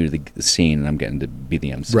brand new to the scene, and I'm getting to be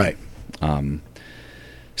the MC. Right. So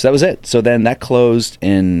that was it. So then that closed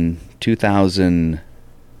in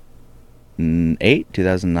 2008,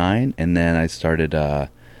 2009, and then I started. I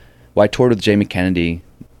toured with Jamie Kennedy.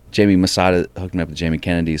 Jamie Masada hooked me up with Jamie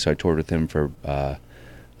Kennedy, so I toured with him for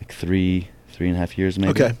like three and a half years,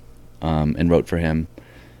 maybe. Okay. And wrote for him,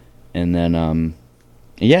 and then and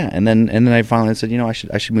then I finally said, I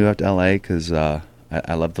should move out to LA because I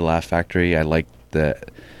love the Laugh Factory. I like the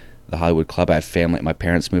Hollywood Club. I have family. My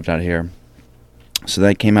parents moved out here, so then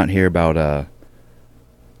I came out here about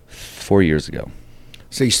 4 years ago.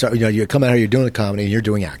 So you start, you come out here, you're doing the comedy, and you're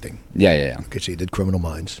doing acting. Yeah. Okay, so you did Criminal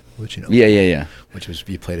Minds, which Yeah. Which was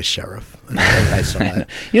you played a sheriff. I saw that.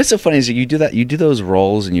 What's so funny is you do those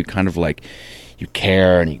roles, and you kind of like. You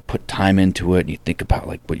care and you put time into it and you think about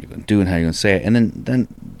like what you're going to do and how you're going to say it, and then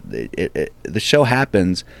the show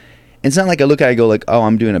happens. It's not like I look at it and go like, oh,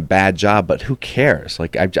 I'm doing a bad job, but who cares?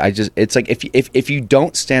 Like I just it's like if you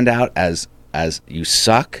don't stand out as you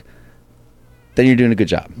suck, then you're doing a good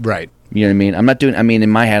job, right? You know what I mean? I'm not doing. I mean, in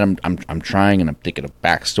my head, I'm trying and I'm thinking of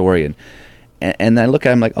backstory and I look at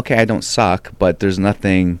it, I'm like, okay, I don't suck, but there's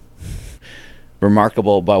nothing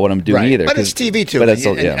remarkable about what I'm doing either. But it's TV too, and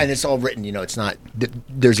it's all written. It's not.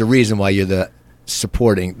 There's a reason why you're the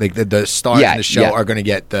supporting, like the stars in the show are going to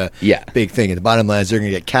get the big thing. And the bottom line is they're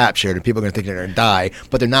going to get captured, and people are going to think they're going to die,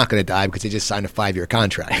 but they're not going to die because they just signed a 5-year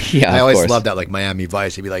contract. I always love that, like Miami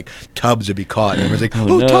Vice. It'd be like Tubbs would be caught, and everyone's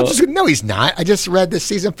like, Tubbs is good. No, he's not. I just read the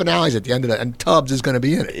season finales at the end of that, and Tubbs is going to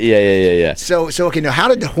be in it. Yeah. So okay, now how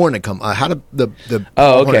did the Hornet come? How did the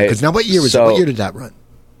okay? Because now what year was it? What year did that run?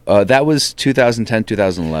 That was 2010,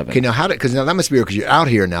 2011. Okay, now because now that must be weird because you're out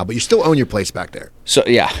here now, but you still own your place back there. So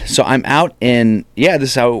I'm out in this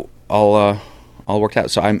is how all worked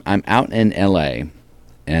out. So I'm out in LA,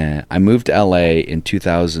 and I moved to LA in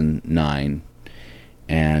 2009,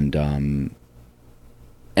 and I'm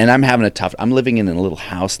having a tough. I'm living in a little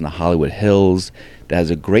house in the Hollywood Hills that has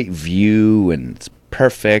a great view and it's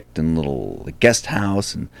perfect, and little guest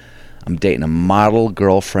house, and I'm dating a model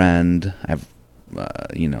girlfriend. I have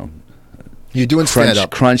you're doing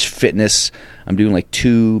stand-up. Crunch Fitness. I'm doing like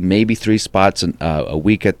 2, maybe 3 spots a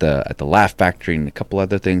week at the Laugh Factory and a couple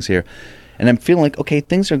other things here, and I'm feeling like okay,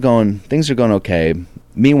 things are going okay.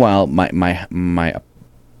 Meanwhile, my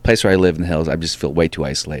place where I live in the hills, I just feel way too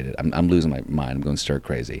isolated. I'm losing my mind. I'm going stir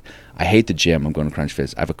crazy. I hate the gym. I'm going to Crunch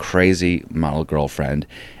Fitness. I have a crazy model girlfriend,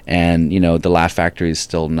 and the Laugh Factory is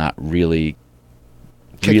still not really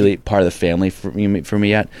part of the family for me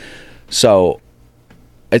yet. So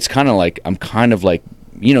it's kind of like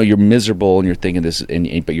you're miserable and you're thinking this,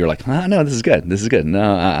 but you're like, no, this is good. No,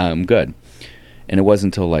 I'm good. And it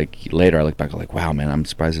wasn't until like later I look back, I'm like, wow, man, I'm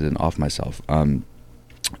surprised I didn't off myself.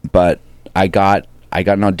 But I got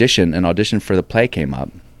an audition for the play came up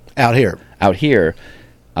out here.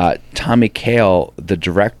 Tommy Kail, the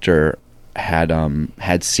director,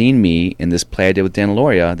 had seen me in this play I did with Dan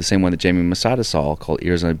Lauria, the same one that Jamie Masada saw, called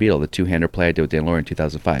Ears on a Beetle, the 2-hander play I did with Dan Lauria in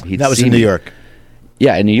 2005. That was in New York.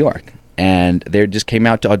 Yeah, in New York. And they just came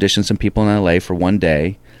out to audition some people in LA for one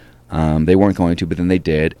day. They weren't going to, but then they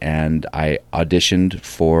did, and I auditioned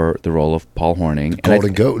for the role of Paul Horning.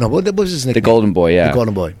 Golden Goat? No, what was his nickname? The Golden Boy, yeah. The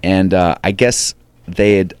Golden Boy. And I guess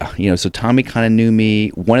they had, so Tommy kind of knew me.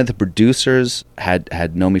 One of the producers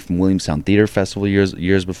had known me from Williamstown Theater Festival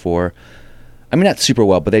years before. I mean, not super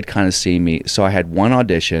well, but they'd kind of seen me. So I had one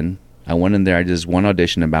audition. I went in there. I did this one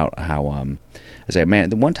audition about how I said, man,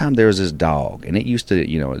 the one time there was this dog, and it used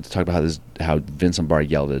to, talk about how Vince Lombardi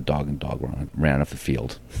yelled at a dog, and the dog ran off the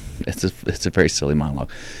field. It's a very silly monologue.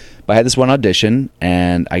 But I had this one audition,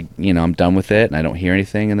 and I'm done with it, and I don't hear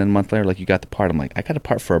anything. And then a month later, like, you got the part. I'm like, I got a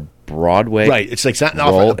part for a Broadway. Right. It's like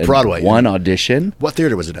role Broadway. One audition. What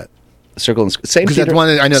theater was it at? Circle and same theater. That one,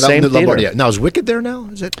 I know that same one. Lombardi. Now is Wicked there now?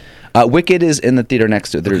 Is it? Wicked is in the theater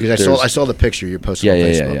next to it. I saw the picture you posted on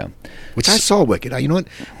Facebook. Yeah. Which I saw Wicked. You know what?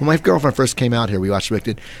 When my girlfriend first came out here, we watched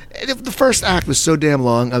Wicked. The first act was so damn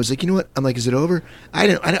long. I was like, you know what? I'm like, is it over? I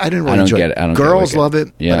didn't really enjoy it. I don't Girls love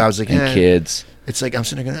it. Yeah. But I was like, and kids. It's like I'm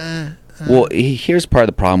sitting there going, Well, here's part of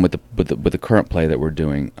the problem with the current play that we're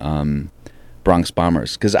doing, Bronx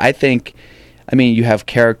Bombers, because I think. I mean, you have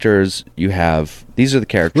characters. These are the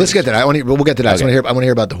characters. Let's get to that. We'll get to that. Okay. I want to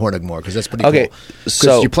hear about the Hornet more because that's pretty cool. Because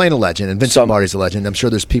so you're playing a legend, and Vince Lombardi's a legend. I'm sure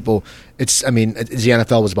there's people. The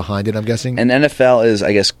NFL was behind it. I'm guessing. And NFL is,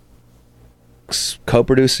 I guess,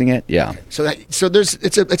 co-producing it. Yeah. So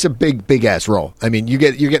it's a big ass role. I mean, you're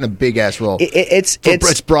getting a big ass role.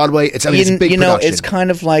 It's Broadway. It's a big production. It's kind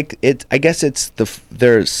of like it. I guess it's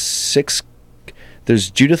there's 6.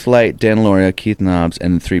 There's Judith Light, Dan Lauria, Keith Nobbs,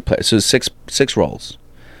 and 3 players. So 6 roles.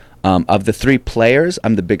 Of the 3 players,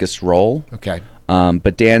 I'm the biggest role. Okay.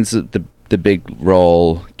 But Dan's the big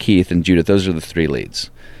role. Keith and Judith, those are the 3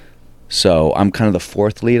 leads. So I'm kind of the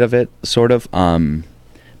 4th lead of it, sort of.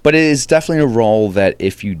 But it is definitely a role that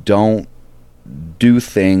if you don't do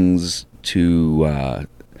things to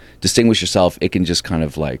distinguish yourself, it can just kind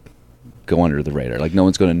of like go under the radar. Like no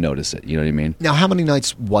one's going to notice it. You know what I mean? Now, how many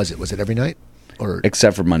nights was it? Was it every night?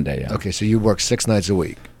 Except for Monday, yeah. Okay, so you work 6 nights a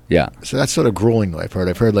week. Yeah. So that's sort of grueling, I've heard.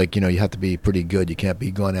 I've heard, like, you have to be pretty good. You can't be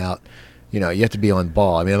going out. You have to be on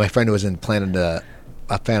ball. I mean, my friend who was in planning a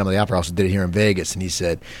Phantom of the Opera also did it here in Vegas, and he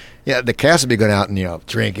said, yeah, the cast would be going out and,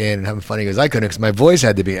 drinking and having fun. He goes, I couldn't because my voice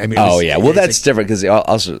had to be. I mean, well, that's different because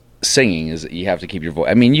also singing is you have to keep your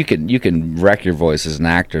voice. I mean, you can wreck your voice as an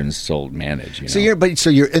actor and still manage. So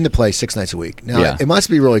you're in the play 6 nights a week. Now it must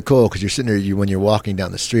be really cool because you're sitting there when you're walking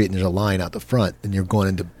down the street and there's a line out the front and you're going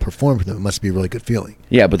in to perform for them. It must be a really good feeling.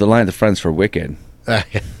 Yeah, but the line at the front's for Wicked. I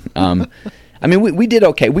mean, we did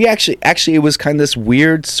okay. We actually it was kind of this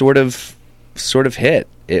weird sort of hit.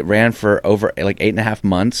 It ran for over like 8.5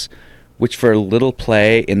 months, which for a little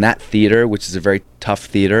play in that theater, which is a very tough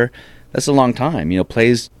theater, That's a long time.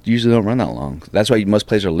 Plays usually don't run that long. That's why most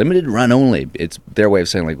plays are limited run only. It's their way of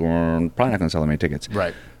saying, like, we're probably not going to sell that many tickets.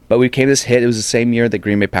 Right. But we came this hit. It was the same year that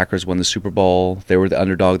Green Bay Packers won the Super Bowl. They were the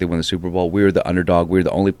underdog. They won the Super Bowl. We were the underdog. We were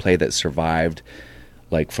the only play that survived,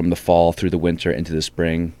 like, from the fall through the winter into the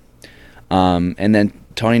spring. And then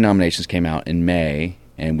Tony nominations came out in May,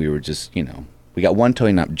 and we were just, we got one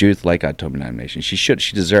Tony nomination. Judith Light got Tony nomination. She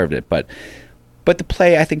deserved it, but the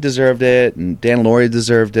play, I think, deserved it, and Dan Lauria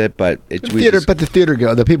deserved it, but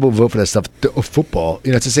the people who vote for that stuff, football,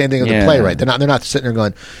 it's the same thing with the playwright. They're not sitting there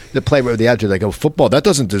going, the playwright with the attitude, like, football, that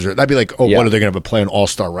doesn't deserve. That'd be like, what are they going to have a play on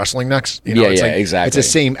All-Star Wrestling next? Exactly. It's the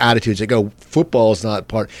same attitude. It's like, football is not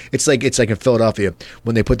part. It's like in Philadelphia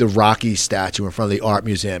when they put the Rocky statue in front of the art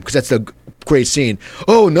museum because that's the great scene.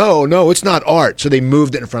 Oh no, it's not art. So they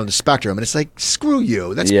moved it in front of the Spectrum, and it's like, screw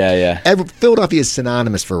you. That's Philadelphia is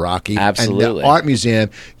synonymous for Rocky. Absolutely. And the art museum,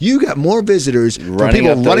 you got more visitors from people running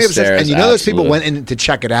up the stairs, and those people went in to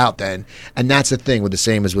check it out then, and that's the thing with the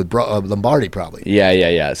same as with Lombardi probably.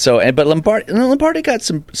 Yeah. So, but Lombardi got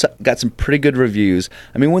some pretty good reviews.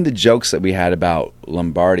 I mean, one of the jokes that we had about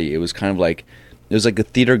Lombardi, it was kind of like, it was like a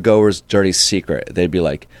theater goer's dirty secret. They'd be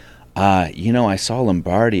like, I saw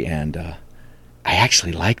Lombardi and I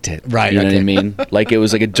actually liked it. Right. You know what I mean? Like, it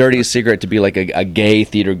was like a dirty secret to be like a gay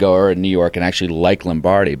theater goer in New York and actually like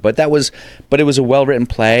Lombardi. But it was a well-written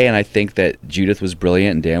play, and I think that Judith was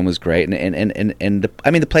brilliant and Dan was great. And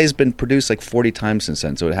the play's been produced like 40 times since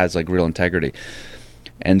then, so it has like real integrity.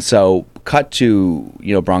 And so, cut to,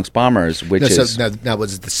 Bronx Bombers, which is... Now,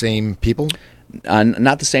 was it the same people?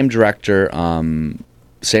 Not the same director,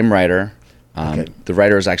 same writer. Okay. The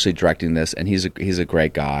writer is actually directing this, and he's a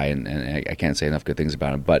great guy, and I can't say enough good things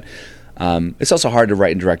about him. But it's also hard to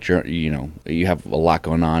write and direct. You have a lot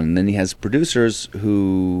going on, and then he has producers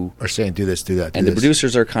who are saying, "Do this, do that." The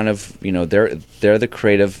producers are kind of, they're the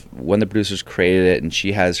creative. One of the producers created it, and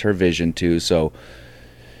she has her vision too. So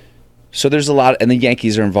there's a lot, and the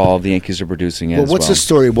Yankees are involved. The Yankees are producing it. Well, what's the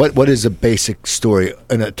story? What is the basic story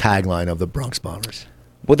and a tagline of the Bronx Bombers?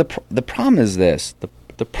 Well, the problem is this.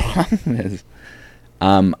 The problem is,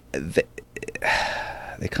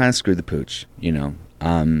 they kind of screwed the pooch.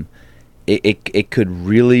 It could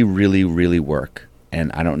really, really, really work,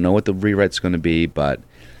 and I don't know what the rewrite's going to be, but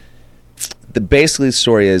basically the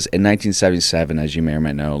story is in 1977, as you may or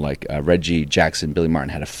may know, like Reggie Jackson, Billy Martin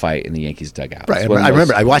had a fight in the Yankees dugout. Right, I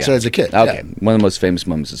remember. I watched it as a kid. Okay, one of the most famous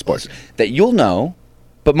moments in sports that you'll know.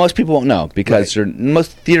 But most people won't know because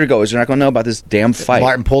most theater goers are not going to know about this damn fight.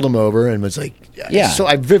 Martin pulled him over and was like, "Yeah." So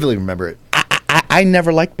I vividly remember it. I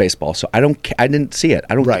never liked baseball, so I didn't see it.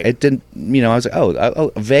 It didn't. I was like,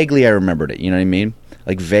 oh, vaguely I remembered it. You know what I mean?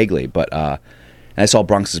 Like vaguely. But and I saw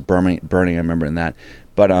Bronx is burning. I remember in that.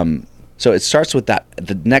 But so it starts with that.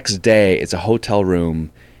 The next day, it's a hotel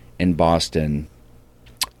room in Boston,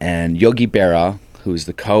 and Yogi Berra, who's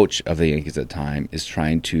the coach of the Yankees at the time, is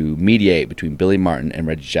trying to mediate between Billy Martin and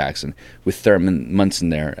Reggie Jackson with Thurman Munson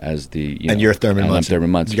there as the... and you're Thurman Munson.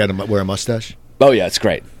 Thurman Munson. You got to wear a mustache? Oh, yeah, it's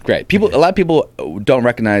great. Great. A lot of people don't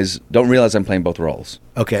realize I'm playing both roles.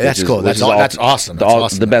 Okay, that's cool. That's awesome. That's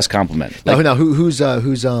awesome. The best compliment. Now, who's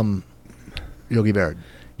Yogi Berra?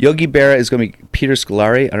 Yogi Berra is going to be Peter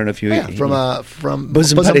Scolari. I don't know if you... Yeah, from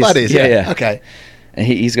Bosom Buddies. Yeah. Okay. And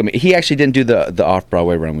he's gonna be. He actually didn't do the off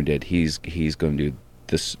Broadway run we did. He's going to do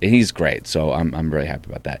this. And he's great. So I'm really happy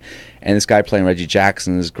about that. And this guy playing Reggie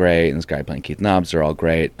Jackson is great. And this guy playing Keith Nobbs are all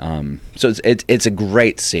great. So it's a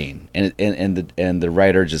great scene. And the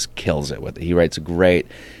writer just kills it with it. He writes a great.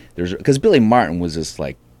 Because Billy Martin was just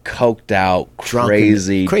like coked out,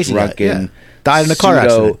 crazy drunken, died in a car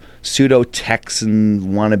accident, pseudo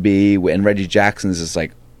Texan wannabe, and Reggie Jackson is just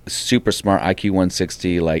like super smart, IQ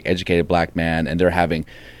 160, like educated black man, and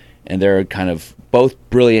they're kind of both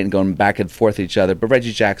brilliant and going back and forth each other. But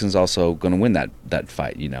Reggie Jackson's also going to win that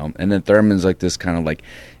fight, And then Thurman's like this kind of like,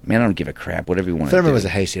 man, I don't give a crap, whatever you want to do. Thurman was a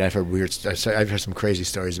hayseed. I've heard some crazy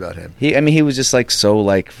stories about him. He was just like so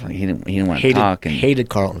like he didn't want to talk and hated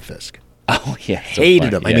Carlton Fisk. Oh yeah,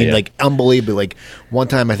 hated him. Yeah, like unbelievable. Like one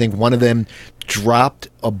time, I think one of them dropped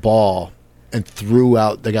a ball and threw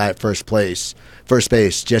out the guy at first base,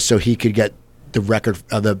 just so he could get the record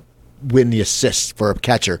of win the assist for a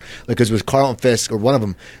catcher. Because it was Carlton Fisk or one of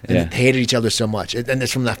them, and they hated each other so much. And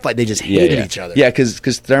it's from that fight, they just hated each other. Yeah, because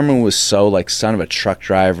Thurman was so like son of a truck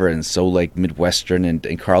driver and so like Midwestern,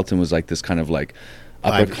 and Carlton was like this kind of like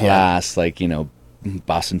upper class, like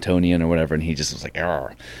Bostonian or whatever, and he just was like,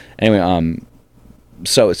 argh. Anyway,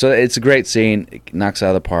 so it's a great scene. It knocks it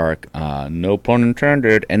out of the park. No pun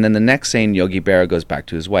intended. And then the next scene, Yogi Berra goes back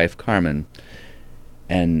to his wife, Carmen,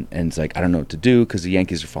 And it's like, I don't know what to do because the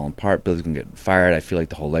Yankees are falling apart. Billy's going to get fired. I feel like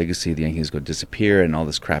the whole legacy of the Yankees is going to disappear, and all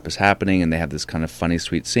this crap is happening, and they have this kind of funny,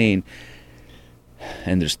 sweet scene.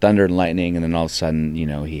 And there's thunder and lightning, and then all of a sudden,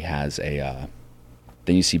 he has a...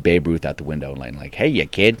 then you see Babe Ruth out the window, and like, hey, you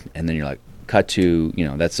kid. And then you're like, cut to,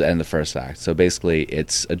 that's the end of the first act. So basically,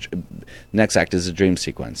 next act is a dream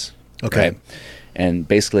sequence. Okay. Right? And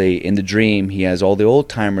basically, in the dream, he has all the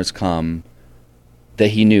old-timers come... that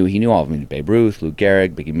he knew all of them. Babe Ruth, Lou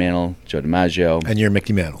Gehrig, Mickey Mantle, Joe DiMaggio. And you're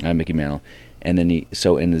Mickey Mantle. I'm Mickey Mantle. And then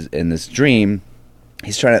so in this dream,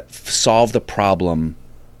 he's trying to solve the problem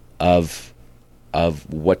of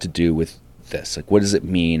what to do with this. Like, what does it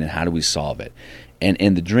mean and how do we solve it? And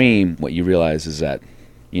in the dream, what you realize is that,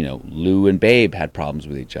 Lou and Babe had problems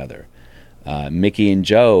with each other. Mickey and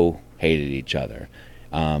Joe hated each other.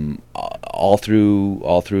 All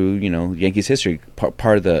through Yankees history,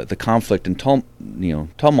 part of the conflict and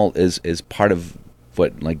tumult is part of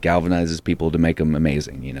what like galvanizes people to make them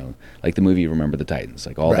amazing. Like the movie Remember the Titans,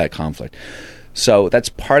 like all that conflict. So that's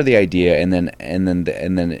part of the idea, and then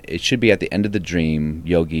it should be at the end of the dream,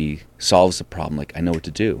 Yogi solves the problem. Like, I know what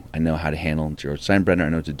to do. I know how to handle George Steinbrenner. I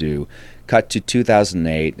know what to do. Cut to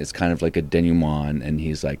 2008. It's kind of like a denouement, and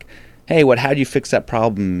he's like, hey, how do you fix that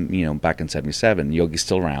problem, back in 77? Yogi's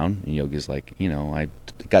still around. And Yogi's like, I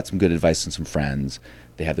got some good advice from some friends.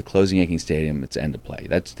 They have the closing Yankee Stadium. It's end of play.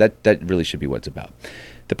 That really should be what it's about.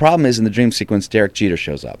 The problem is in the dream sequence, Derek Jeter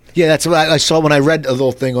shows up. Yeah, that's what I saw when I read a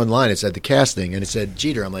little thing online. It said the casting, and it said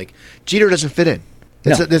Jeter. I'm like, Jeter doesn't fit in.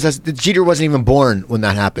 No. Jeter wasn't even born when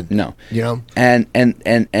that happened. No, and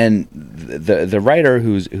the writer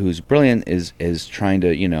who's brilliant is trying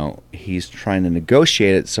to he's trying to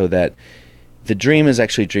negotiate it so that the dream is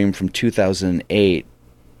actually a dream from 2008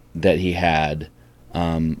 that he had,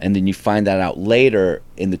 and then you find that out later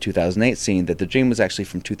in the 2008 scene that the dream was actually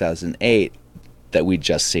from 2008 that we'd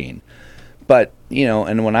just seen. But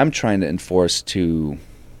and what I'm trying to enforce to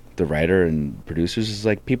the writer and producers is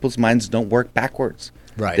like people's minds don't work backwards.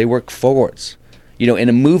 Right. They work forwards. In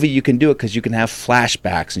a movie you can do it because you can have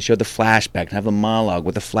flashbacks and show the flashback and have the monologue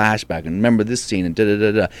with the flashback and remember this scene and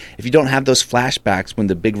da-da-da-da. If you don't have those flashbacks when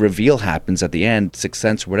the big reveal happens at the end, Sixth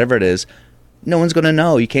Sense or whatever it is, no one's going to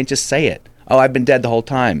know. You can't just say it. Oh, I've been dead the whole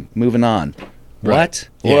time. Moving on. Right. What?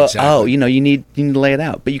 Yeah, well, exactly. you need to lay it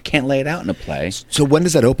out. But you can't lay it out in a play. So when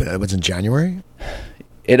does that open? It was in January?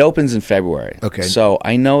 It opens in February. Okay. So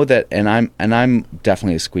I know that, and I'm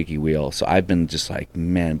definitely a squeaky wheel. So I've been just like,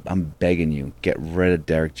 man, I'm begging you, get rid of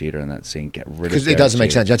Derek Jeter in that scene. Get rid of Derek Jeter. Because it doesn't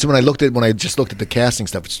make sense. That's when I just looked at the casting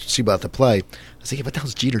stuff to see about the play. I was like, yeah, what the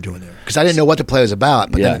hell's Jeter doing there? Because I didn't know what the play was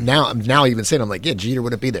about. But then now even saying, I'm like, yeah, Jeter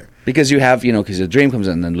wouldn't be there. Because you have, because the dream comes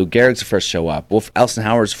in, and then Lou Gehrig's the first show up. Well, Elson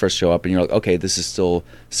Howard's first show up, and you're like, okay, this is still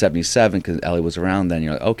 77 because Ellie was around then.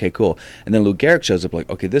 You're like, okay, cool. And then Lou Gehrig shows up, like,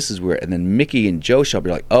 okay, this is weird. And then Mickey and Joe show up,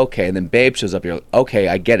 you're like, okay. And then Babe shows up, you're like, okay,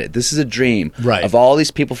 I get it. This is a dream of all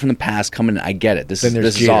these people from the past coming in. I get it. This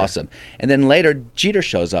is awesome. And then later, Jeter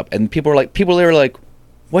shows up, and people are like,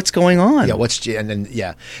 what's going on?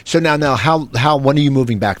 Yeah, So now, how when are you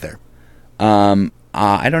moving back there?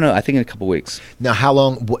 I don't know. I think in a couple weeks. Now, how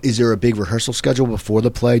long is there a big rehearsal schedule before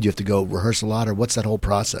the play? Do you have to go rehearse a lot, or what's that whole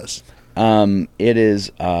process? It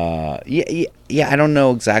is. Yeah. I don't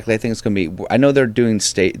know exactly. I think it's going to be. I know they're doing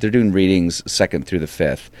readings 2nd through the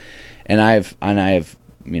 5th, and I've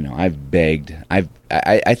begged.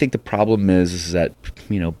 I think the problem is that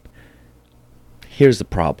Here's the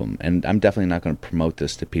problem, and I'm definitely not going to promote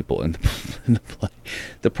this to people in the play.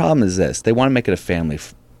 The problem is this: they want to make it a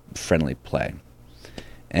family-friendly play.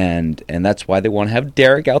 And that's why they want to have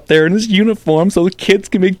Derek out there in his uniform so the kids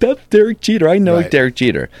can make that Derek Jeter. I know Derek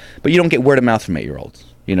Jeter. But you don't get word of mouth from 8-year-olds.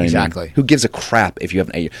 You know exactly. What I mean? Who gives a crap if you have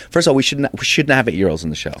an 8-year? First of all, we shouldn't have 8-year-olds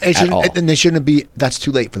in the show at all. And they shouldn't be. That's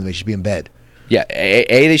too late for them. They should be in bed. Yeah,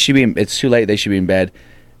 they should be. It's too late. They should be in bed.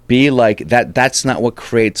 B, like that. That's not what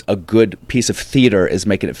creates a good piece of theater. Is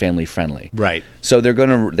making it family friendly. Right. So they're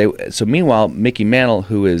gonna. So meanwhile, Mickey Mantle,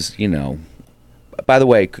 who is by the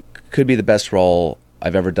way, could be the best role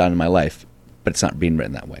I've ever done in my life, but it's not being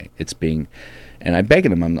written that way. It's being, and I begged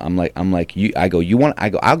him. I'm like you. I go.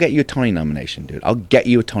 I'll get you a Tony nomination, dude. I'll get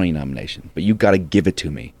you a Tony nomination, but you got to give it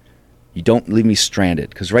to me. You don't leave me stranded,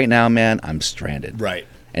 because right now, man, I'm stranded. Right.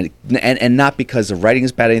 And not because the writing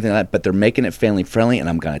is bad or anything like that, but they're making it family friendly. And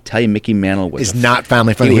I'm going to tell you, Mickey Mantle was not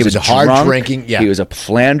family friendly. He was a hard drunk, drinking. Yeah, he was a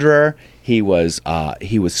philanderer. He was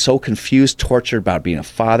so confused, tortured about being a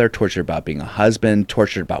father, tortured about being a husband,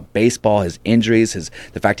 tortured about baseball, his injuries,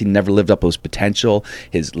 the fact he never lived up to his potential,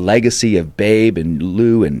 his legacy of Babe and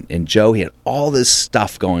Lou and Joe. He had all this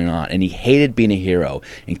stuff going on, and he hated being a hero.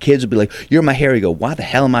 And kids would be like, "You're my hero." He go, "Why the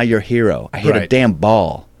hell am I your hero? I hit a damn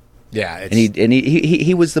ball." Yeah, and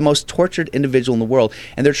he was the most tortured individual in the world,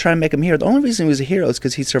 and they're trying to make him a hero. The only reason he was a hero is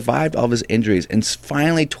because he survived all of his injuries, and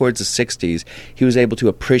finally, towards the '60s, he was able to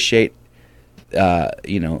appreciate,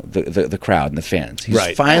 the crowd and the fans. He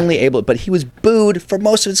was finally able, but he was booed for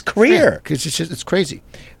most of his career. Because it's crazy.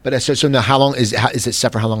 But so now, how long is it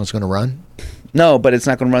set for? How long it's going to run? No, but it's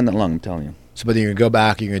not going to run that long. I'm telling you. So, but then you're going to go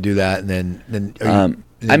back, you're going to do that, and then.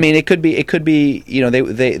 I mean, it could be.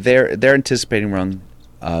 They're anticipating run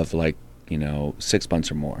of 6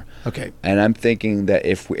 months or more. Okay. And I'm thinking that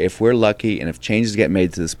if we're lucky and if changes get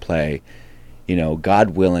made to this play,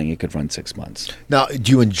 God willing, it could run 6 months. Now,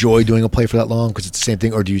 do you enjoy doing a play for that long? Because it's the same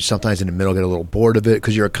thing, or do you sometimes in the middle get a little bored of it?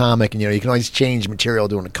 Because you're a comic, and you can always change material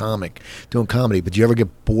doing comedy. But do you ever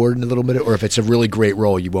get bored in a little bit, or if it's a really great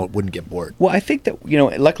role, you wouldn't get bored? Well, I think that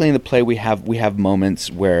luckily in the play we have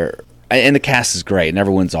moments where. And the cast is great, and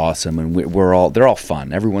everyone's awesome, and they're all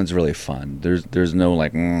fun. Everyone's really fun. There's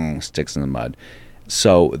no sticks in the mud.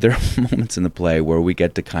 So there are moments in the play where we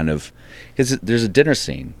get to because there's a dinner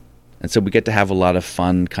scene, and so we get to have a lot of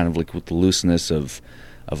fun, kind of with the looseness of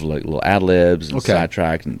little ad libs and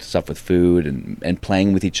sidetrack and stuff with food and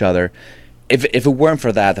playing with each other. If it weren't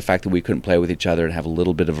for that, the fact that we couldn't play with each other and have a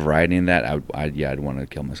little bit of variety in that, I'd want to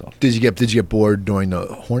kill myself. Did you get bored during the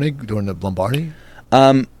Hornig, during the Lombardi?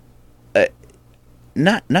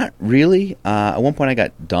 Not really. At one point, I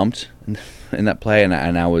got dumped in that play, and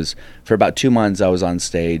I was for about 2 months. I was on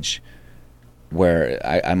stage where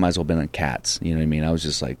I might as well have been on Cats. You know what I mean? I was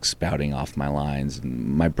just spouting off my lines,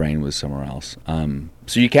 and my brain was somewhere else.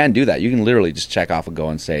 So you can do that. You can literally just check off and go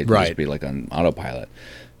on stage, and just be on autopilot.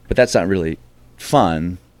 But that's not really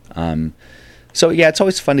fun. So yeah, it's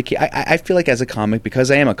always fun to keep. I feel like as a comic,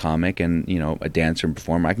 because I am a comic and a dancer and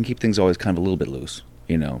performer, I can keep things always kind of a little bit loose.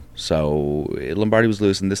 So Lombardi was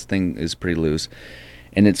loose, and this thing is pretty loose,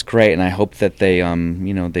 and it's great. And I hope that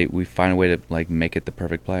we find a way to make it the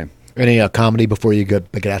perfect play. Any comedy before you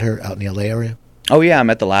get at her out in the LA area? Oh yeah, I'm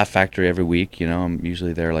at the Laugh Factory every week. I'm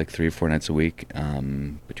usually there 3 or 4 nights a week.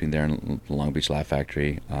 Between there and the Long Beach Laugh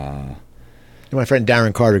Factory. My friend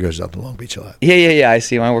Darren Carter goes up to Long Beach a lot. Yeah. I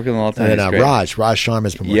see him. I work with him all the time. And Raj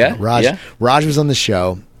Sharma's been working. Raj was on the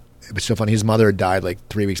show. It was so funny. His mother had died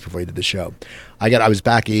 3 weeks before he did the show. I was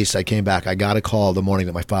back east. I came back. I got a call the morning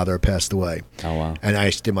that my father had passed away. Oh wow! And I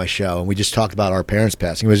did my show, and we just talked about our parents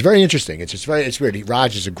passing. It was very interesting. It's weird.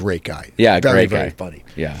 Raj is a great guy. Yeah, very great guy. Very funny.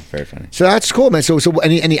 Yeah, very funny. So that's cool, man. So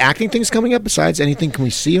any acting things coming up besides anything? Can we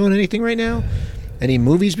see you on anything right now? Any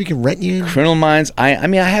movies we can rent you in? Criminal Minds. I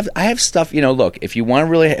have stuff. Look, if you want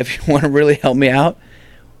to really help me out,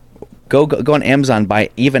 go on Amazon, buy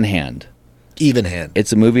Even Hand. Even Hand.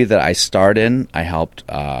 It's a movie that I starred in. I helped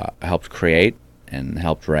create and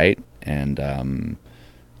helped write, and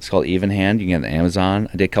it's called Even Hand. You can get it on Amazon.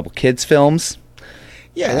 I did a couple kids films.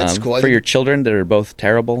 Yeah, that's cool. For your children that are both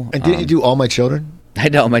terrible. And didn't you do All My Children? I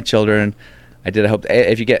did All My Children. I did. I hope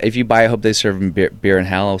if you buy, I Hope They Serve them beer in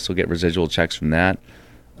hell. Also get residual checks from that.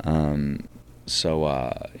 Yeah,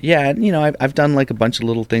 I've done a bunch of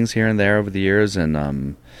little things here and there over the years, and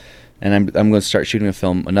I'm going to start shooting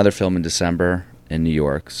another film in December in New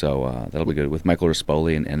York. So that'll be good with Michael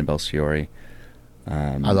Rispoli and Annabelle Sciorri.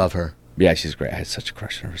 I love her. Yeah, she's great. I had such a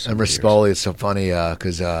crush on her. And Rispoli is so funny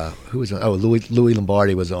because who was on? Oh, Louis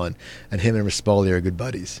Lombardi was on, and him and Rispoli are good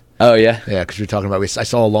buddies. Oh yeah, yeah. Because we were talking about. I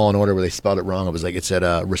saw Law and Order where they spelled it wrong. It was it said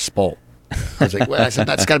Rispol. I was like, well,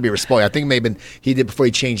 that's got to be Rispoli. I think maybe he did before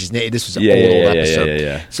he changed his name. This was an old episode.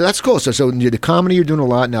 Yeah. So that's cool. So the comedy you're doing a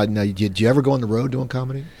lot now. Now, do you ever go on the road doing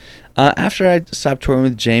comedy? After I stopped touring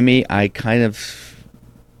with Jamie, I kind of,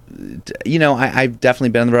 I've definitely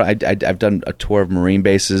been on the road. I've done a tour of Marine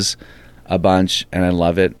bases a bunch, and I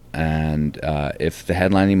love it. And if the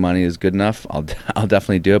headlining money is good enough, I'll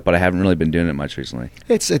definitely do it. But I haven't really been doing it much recently.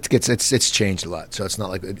 It's changed a lot. So it's not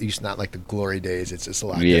like the glory days. It's a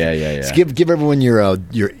lot. Yeah. Yeah. So give everyone your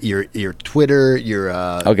Twitter, your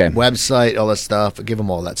website, all that stuff. Give them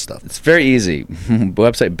all that stuff. It's very easy.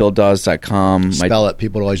 Website BillDawes.com. Spell it.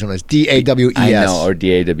 People always know it's DAWES. I know, or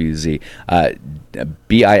DAWZ.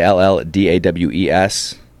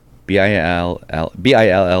 BILLDAWES.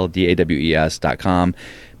 BILLDAWES.com.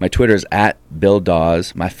 My Twitter is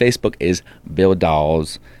 @BillDawes. My Facebook is Bill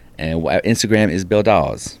Dawes. And Instagram is Bill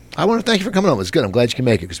Dawes. I want to thank you for coming on. It was good. I'm glad you can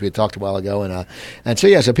make it because we had talked a while ago. And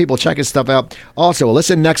so people check his stuff out. Also,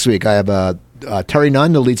 listen next week. I have Terry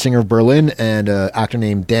Nunn, the lead singer of Berlin, and an actor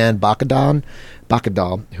named Dan Bacadal,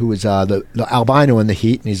 who is the albino in The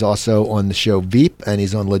Heat, and he's also on the show Veep, and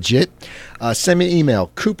he's on Legit. Send me an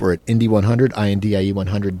email, Cooper at Indie100,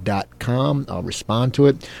 INDIE100.com. I'll respond to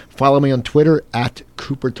it. Follow me on Twitter at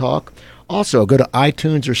Cooper Talk. Also, go to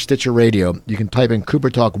iTunes or Stitcher Radio. You can type in Cooper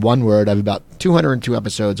Talk one word. I have about 202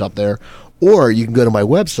 episodes up there. Or you can go to my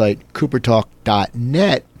website,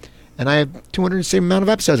 coopertalk.net, and I have 200 and same amount of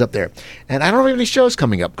episodes up there. And I don't have any shows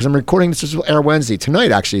coming up because I'm recording this. This will air Wednesday.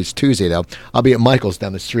 Tonight, actually, it's Tuesday, though. I'll be at Michael's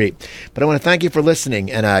down the street. But I want to thank you for listening.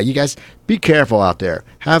 And you guys, be careful out there.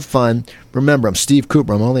 Have fun. Remember, I'm Steve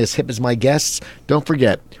Cooper. I'm only as hip as my guests. Don't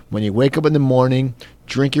forget, when you wake up in the morning,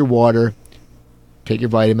 drink your water, take your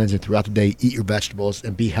vitamins, and throughout the day, eat your vegetables,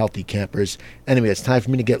 and be healthy, campers. Anyway, it's time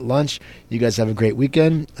for me to get lunch. You guys have a great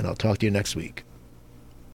weekend, and I'll talk to you next week.